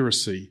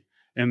accuracy,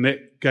 and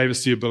that gave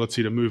us the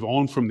ability to move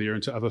on from there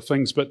into other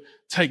things, but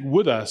take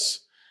with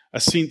us a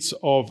sense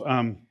of,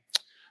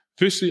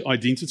 firstly,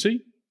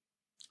 identity,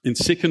 and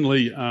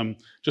secondly,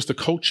 just a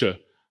culture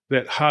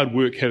that hard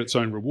work had its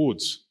own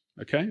rewards,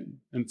 okay,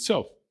 in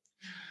itself.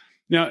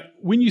 Now,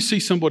 when you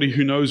see somebody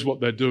who knows what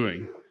they're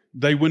doing,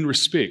 they win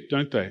respect,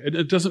 don't they?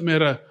 It doesn't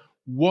matter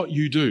what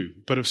you do,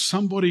 but if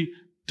somebody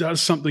does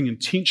something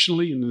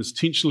intentionally and is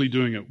intentionally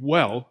doing it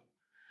well,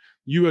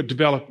 you've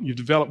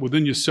developed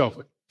within yourself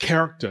a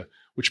character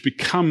which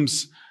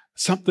becomes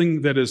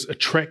something that is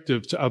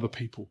attractive to other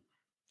people.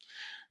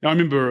 Now, I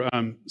remember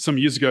some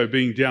years ago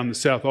being down the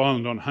South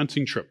Island on a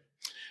hunting trip,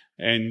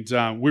 and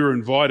we were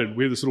invited.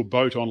 We had this little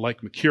boat on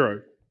Lake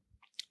Makero,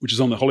 which is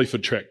on the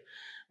Hollyford track.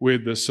 We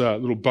had this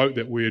little boat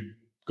that we had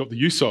got the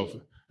use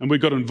of, and we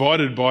got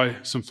invited by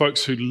some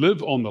folks who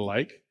live on the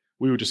lake.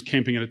 We were just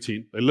camping in a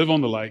tent. They live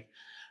on the lake.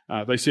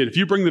 They said, if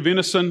you bring the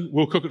venison,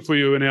 we'll cook it for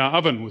you in our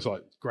oven. It was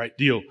like, great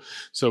deal.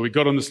 So we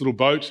got on this little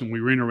boat and we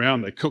ran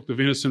around. They cooked the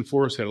venison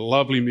for us, had a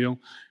lovely meal.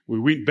 We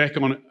went back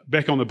on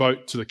the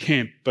boat to the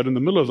camp, but in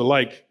the middle of the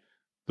lake,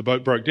 the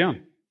boat broke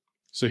down.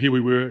 So here we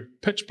were,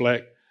 pitch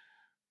black,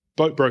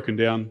 boat broken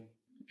down,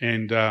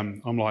 and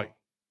I'm like,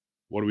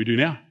 what do we do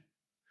now?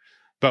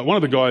 But one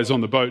of the guys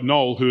on the boat,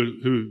 Noel,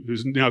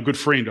 who's now a good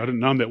friend, I didn't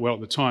know him that well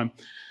at the time,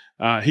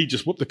 he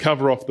just whipped the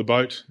cover off the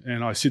boat,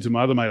 and I said to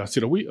my other mate, I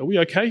said, are we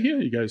okay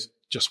here? He goes,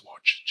 just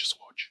watch.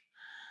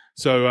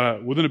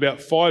 So within about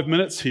 5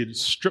 minutes, he'd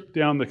stripped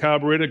down the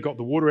carburetor, got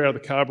the water out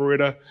of the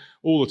carburetor.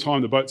 All the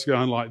time the boat's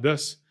going like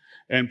this,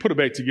 and put it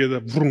back together,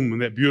 vroom,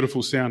 and that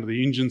beautiful sound of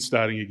the engine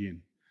starting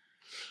again.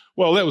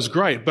 Well, that was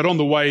great, but on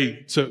the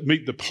way to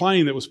meet the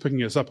plane that was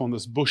picking us up on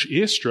this bush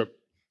airstrip,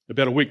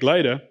 about a week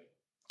later,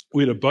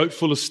 we had a boat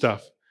full of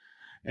stuff,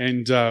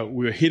 and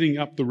we were heading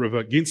up the river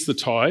against the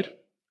tide,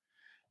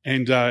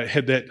 and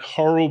had that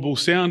horrible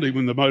sound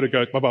when the motor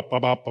goes, ba ba ba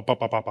ba ba ba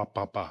ba ba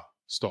ba ba,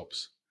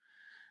 stops.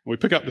 We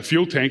pick up the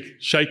fuel tank,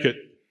 shake it,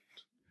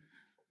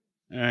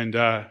 and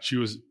it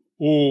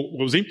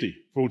was empty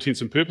for all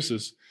intents and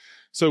purposes.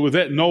 So with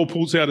that, Noel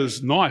pulls out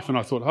his knife, and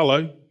I thought,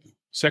 hello,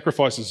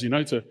 sacrifices,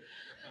 to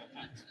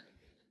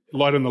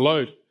lighten the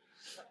load.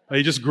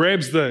 He just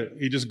grabs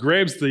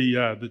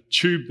the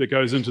tube that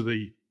goes into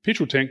the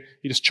petrol tank.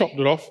 He just chopped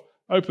it off,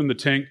 opened the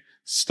tank,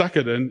 stuck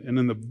it in, and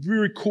in the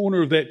very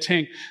corner of that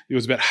tank, there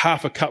was about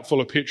half a cup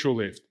full of petrol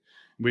left.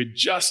 We had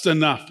just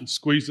enough, and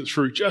squeezed it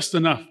through, just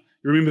enough.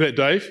 You remember that,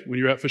 Dave, when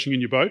you were out fishing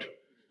in your boat?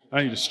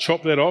 You just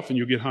chop that off and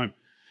you'll get home.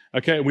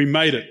 Okay, we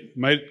made it.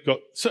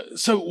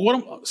 So what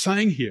I'm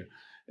saying here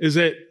is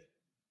that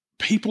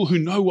people who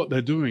know what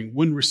they're doing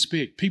win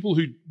respect. People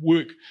who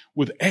work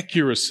with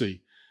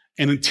accuracy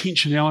and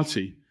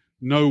intentionality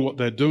know what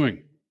they're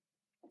doing.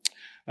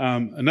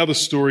 Another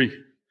story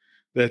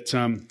that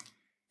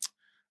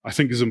I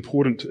think is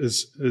important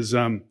is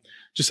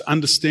just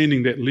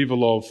understanding that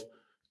level of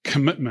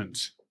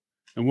commitment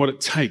and what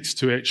it takes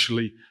to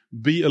actually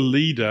be a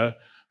leader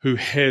who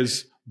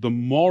has the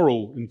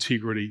moral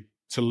integrity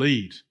to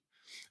lead.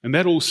 And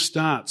that all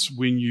starts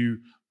when you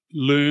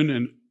learn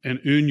and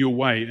earn your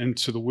way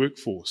into the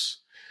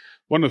workforce.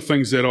 One of the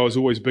things that I was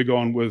always big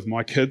on with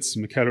my kids,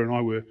 Michaela and I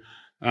were,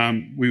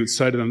 we would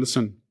say to them,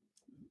 listen,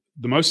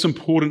 the most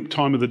important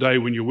time of the day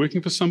when you're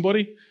working for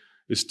somebody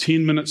is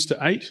 10 minutes to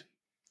 8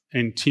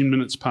 and 10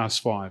 minutes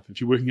past 5.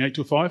 If you're working 8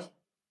 till 5,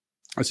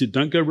 I said,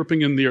 don't go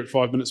ripping in there at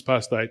 5 minutes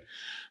past 8,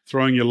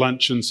 throwing your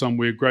lunch in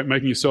somewhere, great,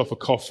 making yourself a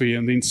coffee,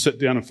 and then sit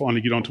down and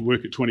finally get on to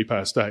work at 20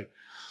 past 8.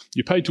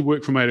 You're paid to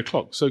work from 8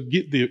 o'clock, so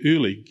get there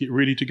early, get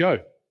ready to go.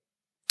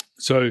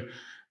 So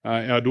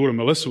our daughter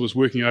Melissa was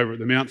working over at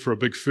the Mount for a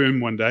big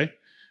firm one day,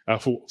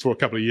 for a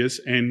couple of years,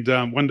 and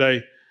one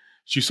day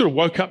she sort of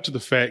woke up to the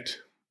fact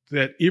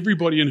that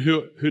everybody in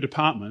her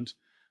department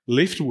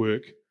left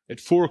work at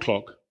 4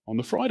 o'clock on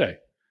the Friday. It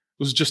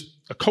was just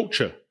a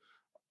culture.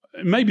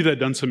 Maybe they'd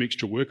done some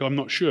extra work, I'm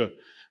not sure.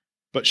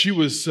 But she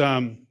was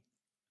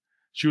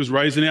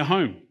raised in our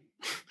home.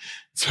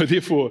 So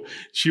therefore,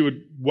 she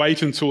would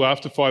wait until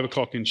after 5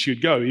 o'clock and she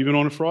would go, even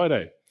on a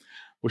Friday.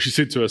 Well, she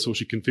said to us, or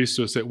she confessed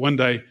to us, that one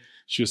day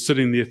she was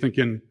sitting there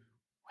thinking,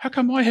 how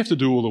come I have to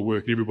do all the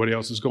work and everybody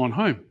else has gone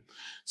home?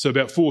 So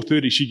about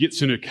 4:30, she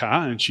gets in her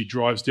car and she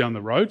drives down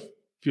the road,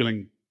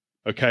 feeling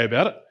okay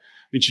about it.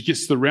 Then she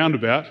gets to the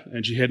roundabout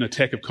and she had an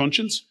attack of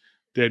conscience.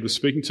 Dad was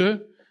speaking to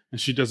her, and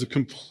she does a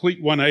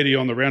complete 180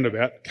 on the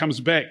roundabout, comes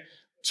back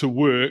to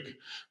work,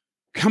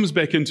 comes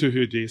back into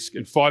her desk,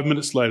 and 5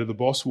 minutes later the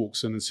boss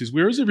walks in and says,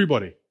 where is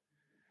everybody?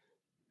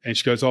 And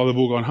she goes, oh, they've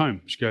all gone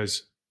home. He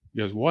goes,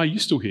 why are you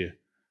still here?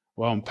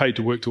 Well, I'm paid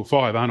to work till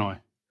 5, aren't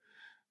I?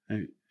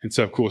 And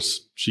so, of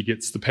course, she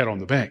gets the pat on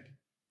the back.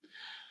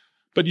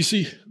 But you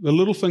see, the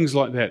little things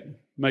like that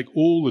make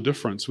all the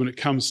difference when it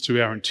comes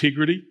to our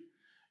integrity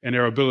and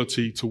our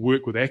ability to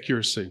work with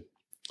accuracy.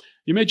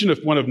 Imagine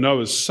if one of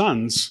Noah's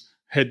sons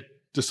had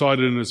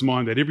decided in his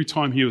mind that every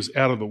time he was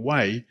out of the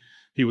way,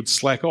 he would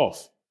slack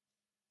off.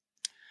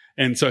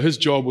 And so his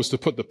job was to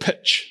put the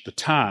pitch, the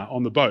tar,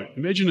 on the boat.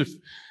 Imagine if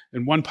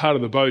in one part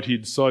of the boat he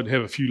decided to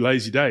have a few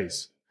lazy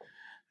days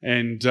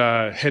and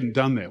hadn't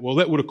done that. Well,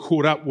 that would have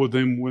caught up with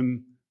them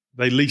when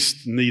they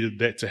least needed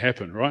that to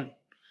happen, right?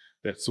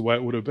 That's the way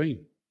it would have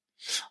been.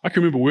 I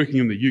can remember working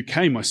in the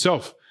UK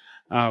myself,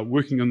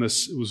 working on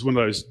this. It was one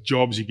of those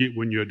jobs you get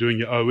when you're doing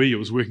your OE. I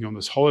was working on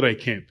this holiday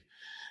camp.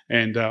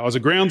 And I was a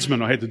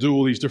groundsman. I had to do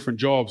all these different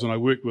jobs, and I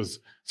worked with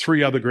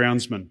 3 other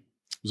groundsmen.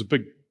 It was a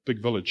big,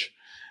 big village.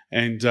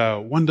 And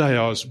one day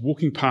I was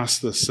walking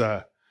past this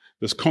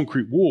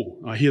concrete wall,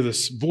 and I hear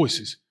this voice.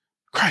 It's,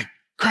 Craig,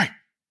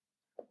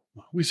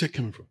 where's that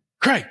coming from?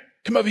 Craig,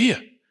 come over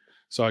here.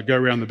 So I go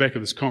around the back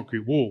of this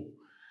concrete wall,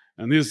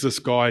 and there's this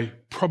guy,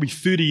 probably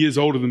 30 years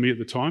older than me at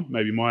the time,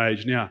 maybe my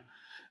age now.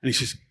 And he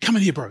says, come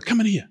in here, bro,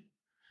 come in here.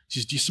 He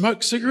says, do you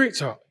smoke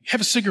cigarettes? Oh,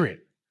 have a cigarette.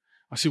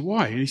 I said,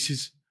 why? And he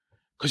says,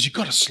 because you've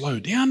got to slow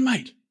down,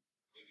 mate.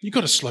 You've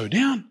got to slow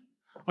down.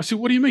 I said,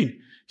 what do you mean?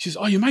 He says,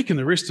 oh, you're making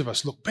the rest of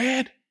us look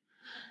bad.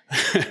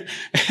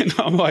 And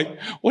I'm like,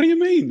 what do you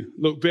mean,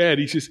 look bad?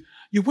 He says,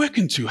 you're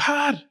working too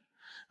hard.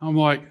 I'm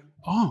like,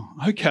 oh,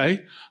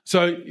 okay.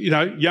 So,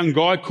 young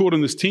guy caught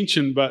in this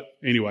tension, but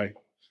anyway,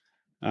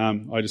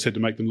 I just had to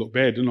make them look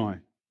bad, didn't I?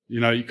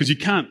 Because you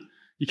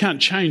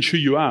can't change who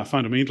you are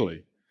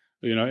fundamentally,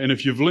 and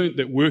if you've learnt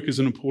that work is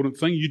an important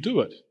thing, you do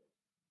it.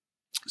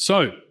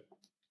 So,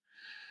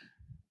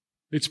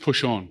 let's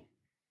push on.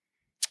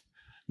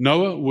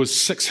 Noah was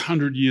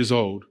 600 years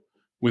old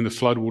when the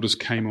floodwaters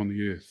came on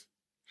the earth.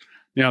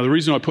 Now, the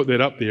reason I put that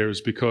up there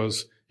is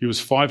because he was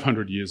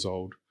 500 years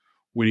old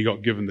when he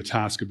got given the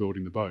task of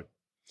building the boat.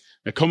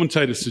 Now,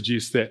 commentators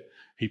suggest that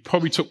he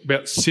probably took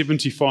about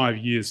 75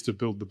 years to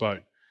build the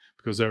boat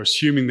because they're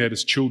assuming that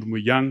his children were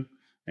young,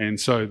 and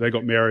so they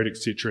got married,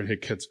 etc., and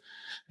had kids.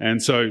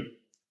 And so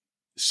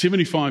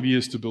 75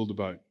 years to build a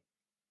boat.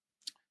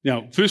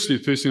 Now, firstly,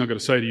 the first thing I've got to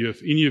say to you,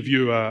 if any of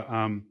you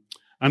are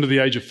under the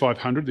age of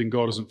 500, then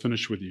God isn't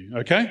finished with you,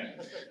 okay?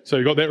 So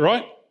you got that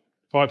right?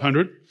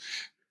 500.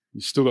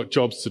 You've still got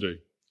jobs to do.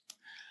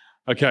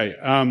 Okay,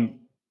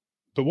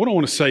 but what I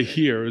want to say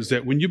here is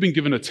that when you've been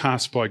given a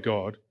task by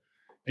God,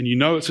 and you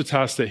know it's a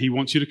task that he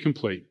wants you to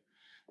complete,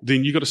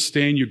 then you've got to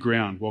stand your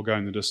ground while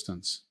going the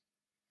distance.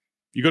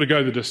 You've got to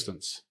go the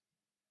distance.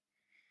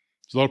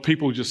 There's a lot of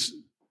people just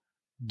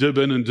dib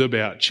in and dib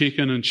out, check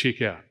in and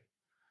check out.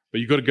 But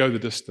you've got to go the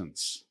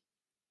distance.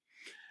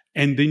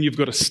 And then you've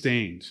got to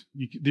stand.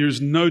 There is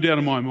no doubt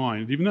in my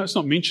mind, even though it's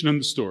not mentioned in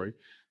the story,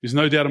 there's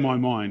no doubt in my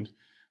mind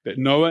that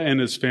Noah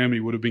and his family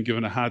would have been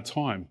given a hard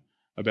time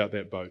about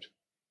that boat.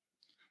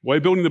 Why are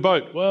you building the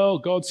boat? Well,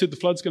 God said the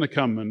flood's going to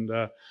come and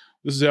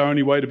this is our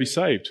only way to be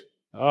saved.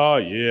 Oh,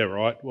 yeah,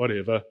 right,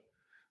 whatever.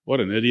 What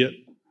an idiot,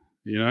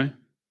 you know.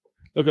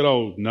 Look at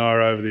old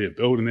Noah over there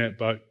building that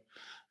boat,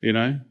 you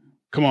know.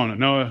 Come on,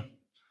 Noah,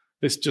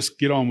 let's just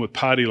get on with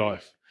party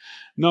life.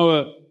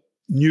 Noah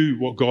knew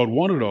what God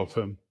wanted of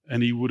him,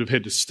 and he would have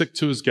had to stick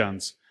to his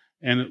guns,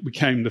 and it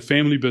became the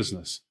family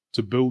business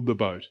to build the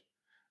boat.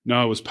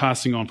 Noah was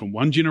passing on from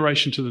one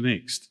generation to the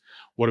next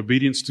what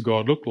obedience to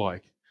God looked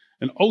like.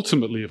 And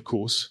ultimately, of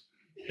course,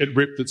 it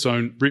reaped its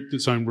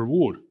own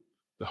reward.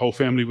 The whole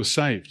family was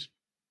saved.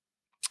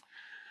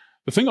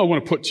 The thing I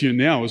want to put to you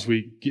now as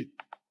we get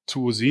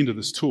towards the end of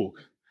this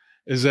talk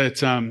is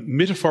that,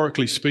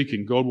 metaphorically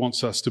speaking, God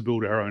wants us to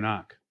build our own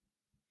ark.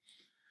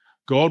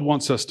 God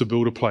wants us to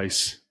build a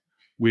place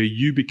where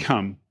you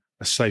become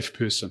a safe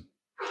person.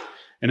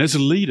 And as a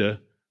leader,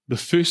 the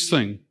first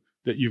thing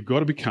that you've got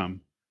to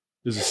become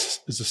is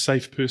a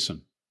safe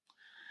person.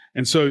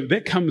 And so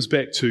that comes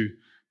back to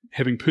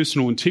having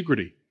personal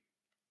integrity.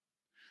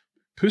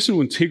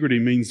 Personal integrity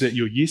means that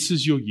your yes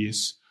is your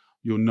yes,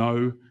 your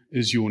no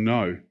is your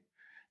no.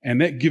 And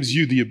that gives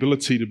you the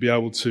ability to be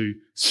able to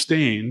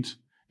stand,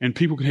 and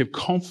people can have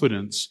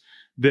confidence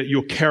that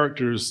your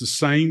character is the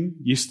same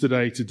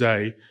yesterday,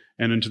 today,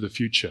 and into the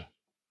future.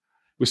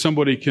 Where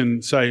somebody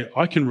can say,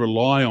 I can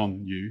rely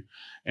on you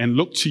and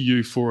look to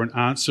you for an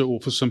answer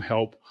or for some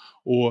help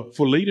or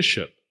for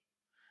leadership.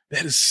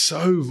 That is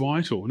so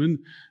vital. And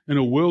in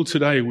a world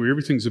today where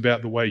everything's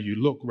about the way you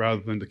look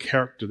rather than the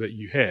character that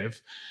you have,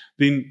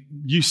 then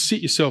you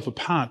set yourself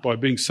apart by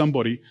being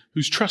somebody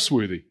who's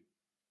trustworthy.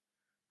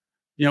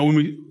 You know, when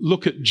we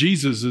look at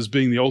Jesus as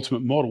being the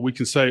ultimate model, we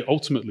can say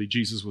ultimately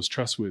Jesus was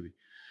trustworthy.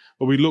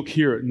 But we look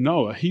here at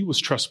Noah, he was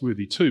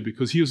trustworthy too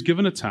because he was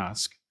given a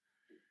task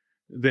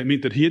that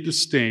meant that he had to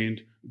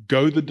stand,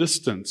 go the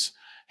distance,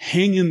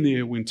 hang in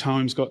there when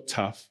times got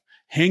tough,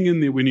 hang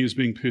in there when he was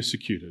being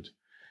persecuted,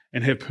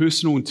 and have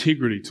personal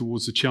integrity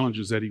towards the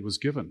challenges that he was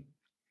given.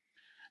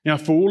 Now,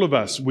 for all of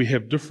us, we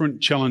have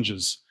different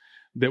challenges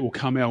that will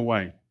come our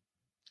way.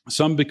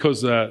 Some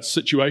because they're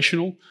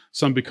situational,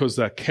 some because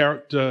they're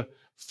character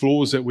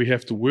flaws that we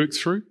have to work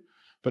through.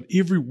 But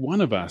every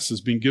one of us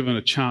has been given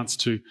a chance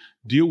to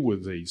deal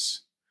with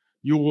these.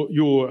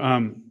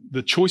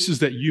 The choices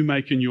that you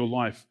make in your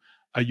life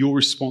are your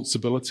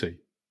responsibility.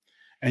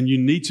 And you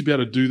need to be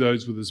able to do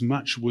those with as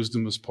much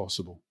wisdom as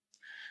possible.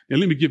 Now,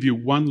 let me give you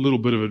one little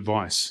bit of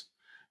advice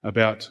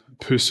about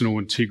personal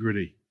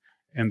integrity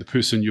and the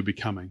person you're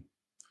becoming.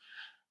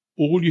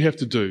 All you have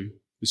to do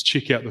is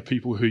check out the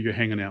people who you're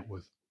hanging out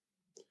with.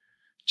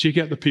 Check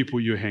out the people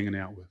you're hanging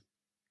out with.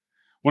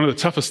 One of the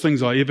toughest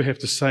things I ever have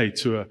to say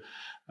to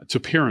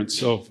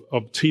parents of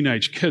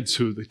teenage kids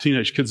who the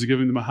teenage kids are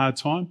giving them a hard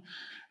time,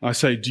 I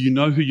say, do you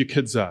know who your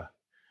kids are?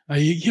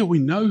 Yeah, we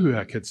know who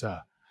our kids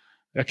are.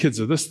 Our kids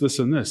are this, this,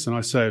 and this. And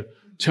I say,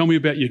 tell me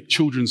about your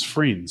children's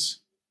friends.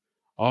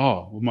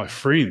 Oh, well, my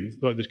friends,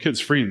 like the kids'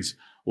 friends,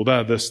 well,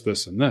 they're this,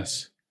 this, and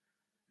this.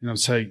 And I'd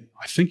say,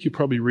 I think you're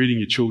probably reading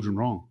your children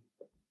wrong.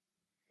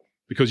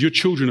 Because your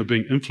children are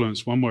being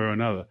influenced one way or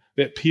another.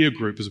 That peer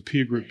group is a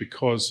peer group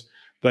because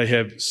they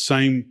have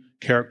same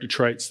character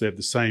traits, they have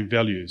the same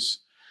values.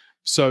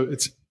 So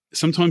it's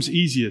sometimes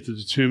easier to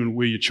determine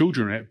where your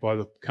children are at by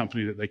the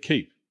company that they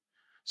keep.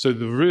 So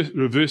the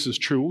reverse is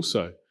true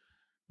also.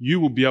 You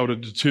will be able to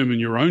determine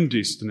your own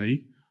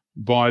destiny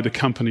by the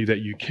company that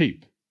you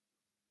keep.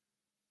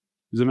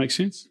 Does that make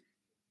sense?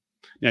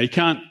 Now, you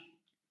can't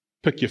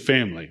pick your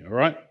family, all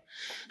right?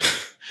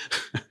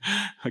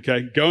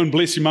 Okay, go and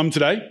bless your mum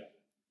today,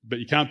 but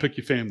you can't pick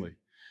your family.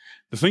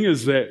 The thing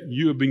is that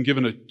you have been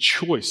given a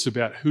choice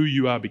about who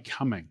you are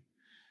becoming.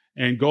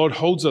 And God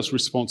holds us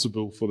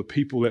responsible for the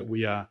people that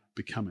we are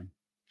becoming.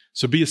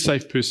 So be a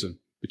safe person.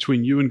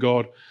 Between you and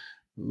God,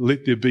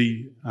 let there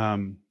be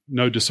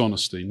no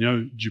dishonesty,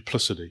 no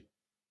duplicity.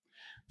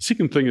 The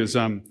second thing is,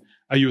 are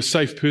you a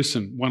safe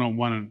person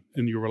one-on-one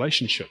in your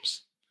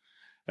relationships?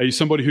 Are you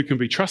somebody who can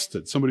be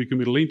trusted, somebody who can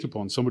be leaned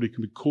upon, somebody who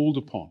can be called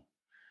upon?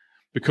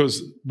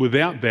 Because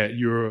without that,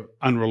 you're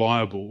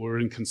unreliable or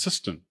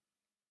inconsistent.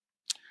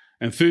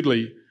 And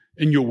thirdly,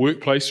 in your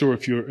workplace or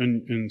if you're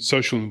in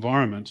social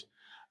environment,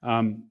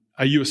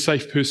 are you a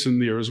safe person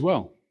there as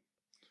well?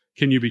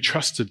 Can you be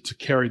trusted to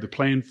carry the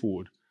plan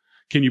forward?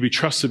 Can you be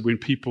trusted when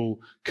people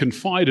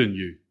confide in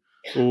you?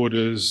 Or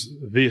does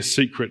their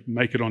secret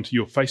make it onto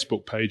your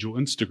Facebook page or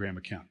Instagram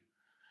account?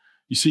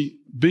 You see,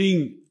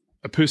 being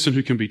a person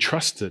who can be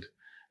trusted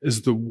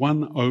is the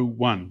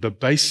 101, the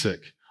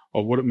basic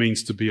of what it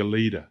means to be a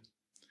leader.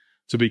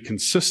 To be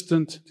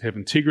consistent, to have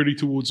integrity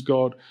towards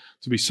God,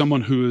 to be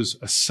someone who is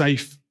a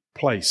safe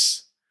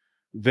place.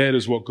 That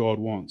is what God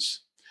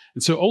wants.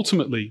 And so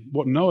ultimately,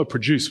 what Noah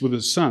produced with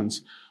his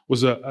sons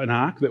was an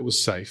ark that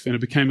was safe, and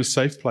it became a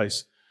safe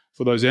place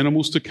for those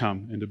animals to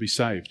come and to be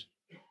saved.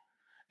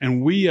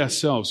 And we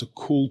ourselves are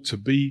called to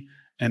be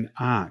an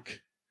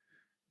ark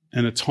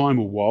in a time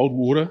of wild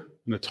water,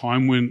 in a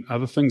time when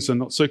other things are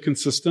not so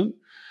consistent,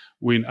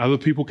 when other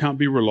people can't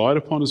be relied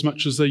upon as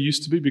much as they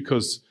used to be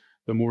because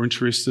they're more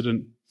interested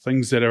in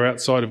things that are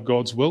outside of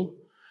God's will.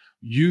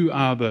 You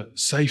are the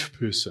safe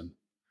person.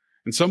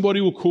 And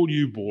somebody will call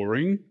you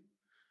boring.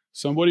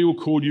 Somebody will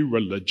call you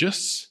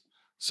religious.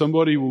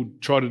 Somebody will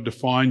try to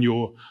define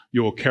your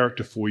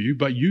character for you,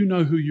 but you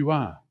know who you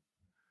are.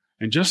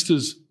 And just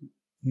as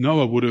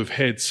Noah would have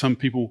had some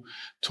people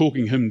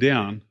talking him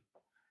down,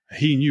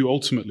 he knew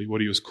ultimately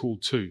what he was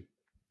called to.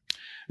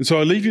 And so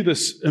I leave you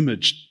this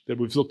image that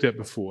we've looked at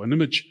before, an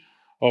image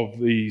of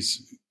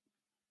these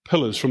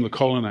pillars from the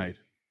colonnade.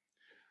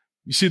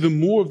 You see, the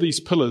more of these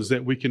pillars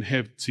that we can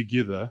have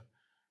together,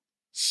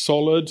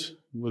 solid,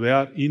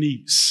 without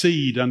any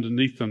seed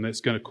underneath them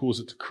that's going to cause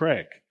it to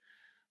crack,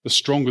 the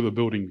stronger the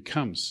building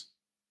becomes.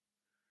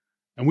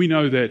 And we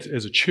know that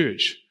as a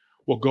church,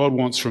 what God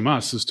wants from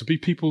us is to be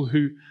people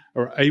who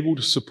are able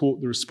to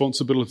support the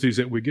responsibilities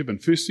that we're given.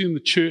 Firstly, in the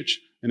church,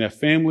 in our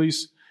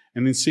families,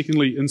 and then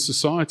secondly, in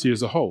society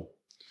as a whole.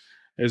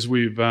 As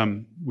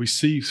we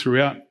see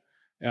throughout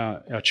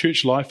our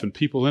church life and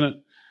people in it,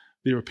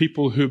 there are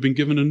people who have been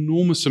given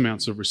enormous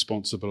amounts of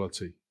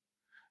responsibility.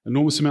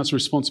 Enormous amounts of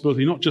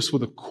responsibility, not just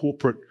with a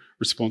corporate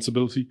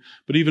responsibility,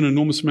 but even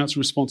enormous amounts of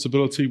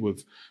responsibility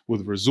with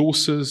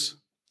resources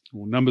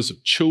or numbers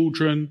of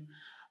children,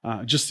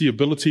 just the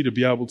ability to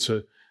be able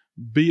to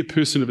be a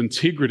person of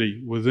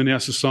integrity within our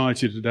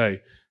society today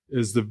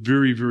is the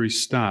very, very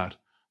start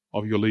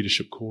of your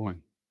leadership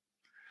calling.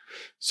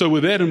 So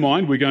with that in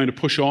mind, we're going to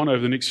push on over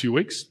the next few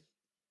weeks.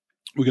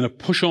 We're going to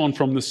push on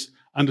from this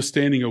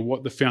understanding of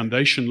what the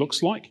foundation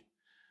looks like,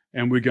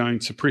 and we're going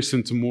to press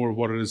into more of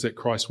what it is that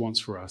Christ wants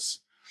for us.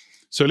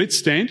 So let's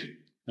stand,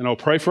 and I'll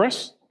pray for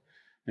us,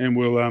 and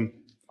we'll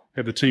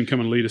have the team come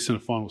and lead us in a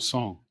final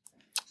song.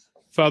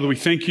 Father, we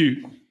thank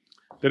you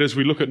that as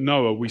we look at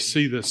Noah, we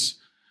see this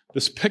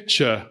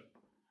picture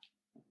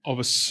of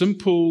a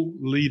simple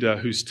leader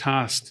who's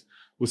tasked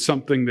with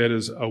something that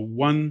is a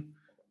one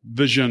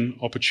vision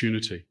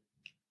opportunity,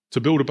 to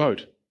build a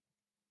boat.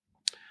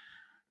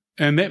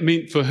 And that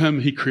meant for him,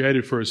 he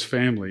created for his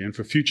family and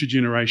for future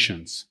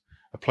generations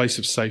a place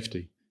of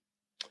safety.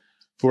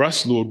 For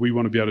us, Lord, we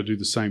want to be able to do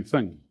the same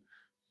thing.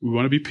 We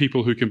want to be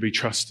people who can be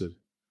trusted.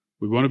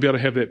 We want to be able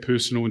to have that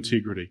personal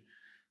integrity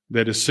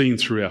that is seen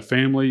through our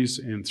families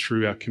and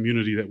through our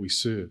community that we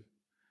serve.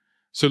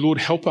 So, Lord,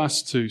 help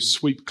us to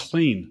sweep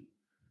clean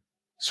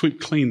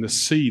the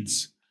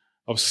seeds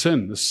of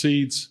sin, the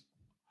seeds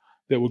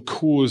that would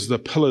cause the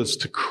pillars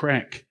to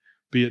crack,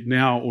 be it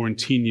now or in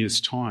 10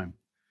 years' time.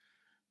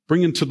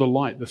 Bring into the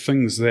light the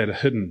things that are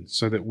hidden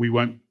so that we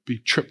won't be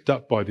tripped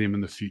up by them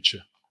in the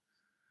future.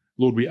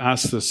 Lord, we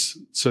ask this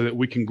so that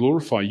we can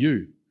glorify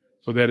you,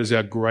 for that is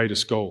our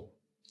greatest goal.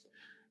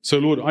 So,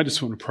 Lord, I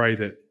just want to pray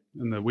that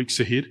in the weeks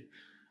ahead,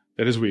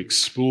 that as we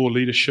explore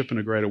leadership in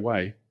a greater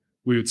way,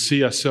 we would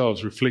see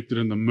ourselves reflected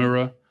in the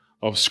mirror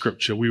of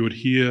Scripture. We would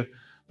hear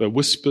the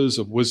whispers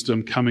of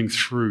wisdom coming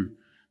through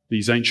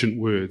these ancient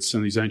words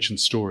and these ancient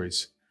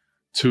stories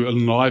to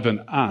enliven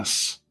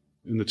us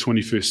in the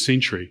 21st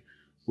century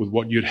with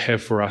what you'd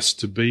have for us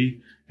to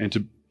be and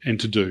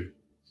to do.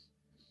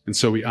 And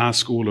so we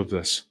ask all of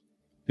this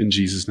in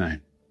Jesus'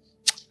 name.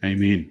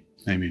 Amen.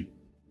 Amen.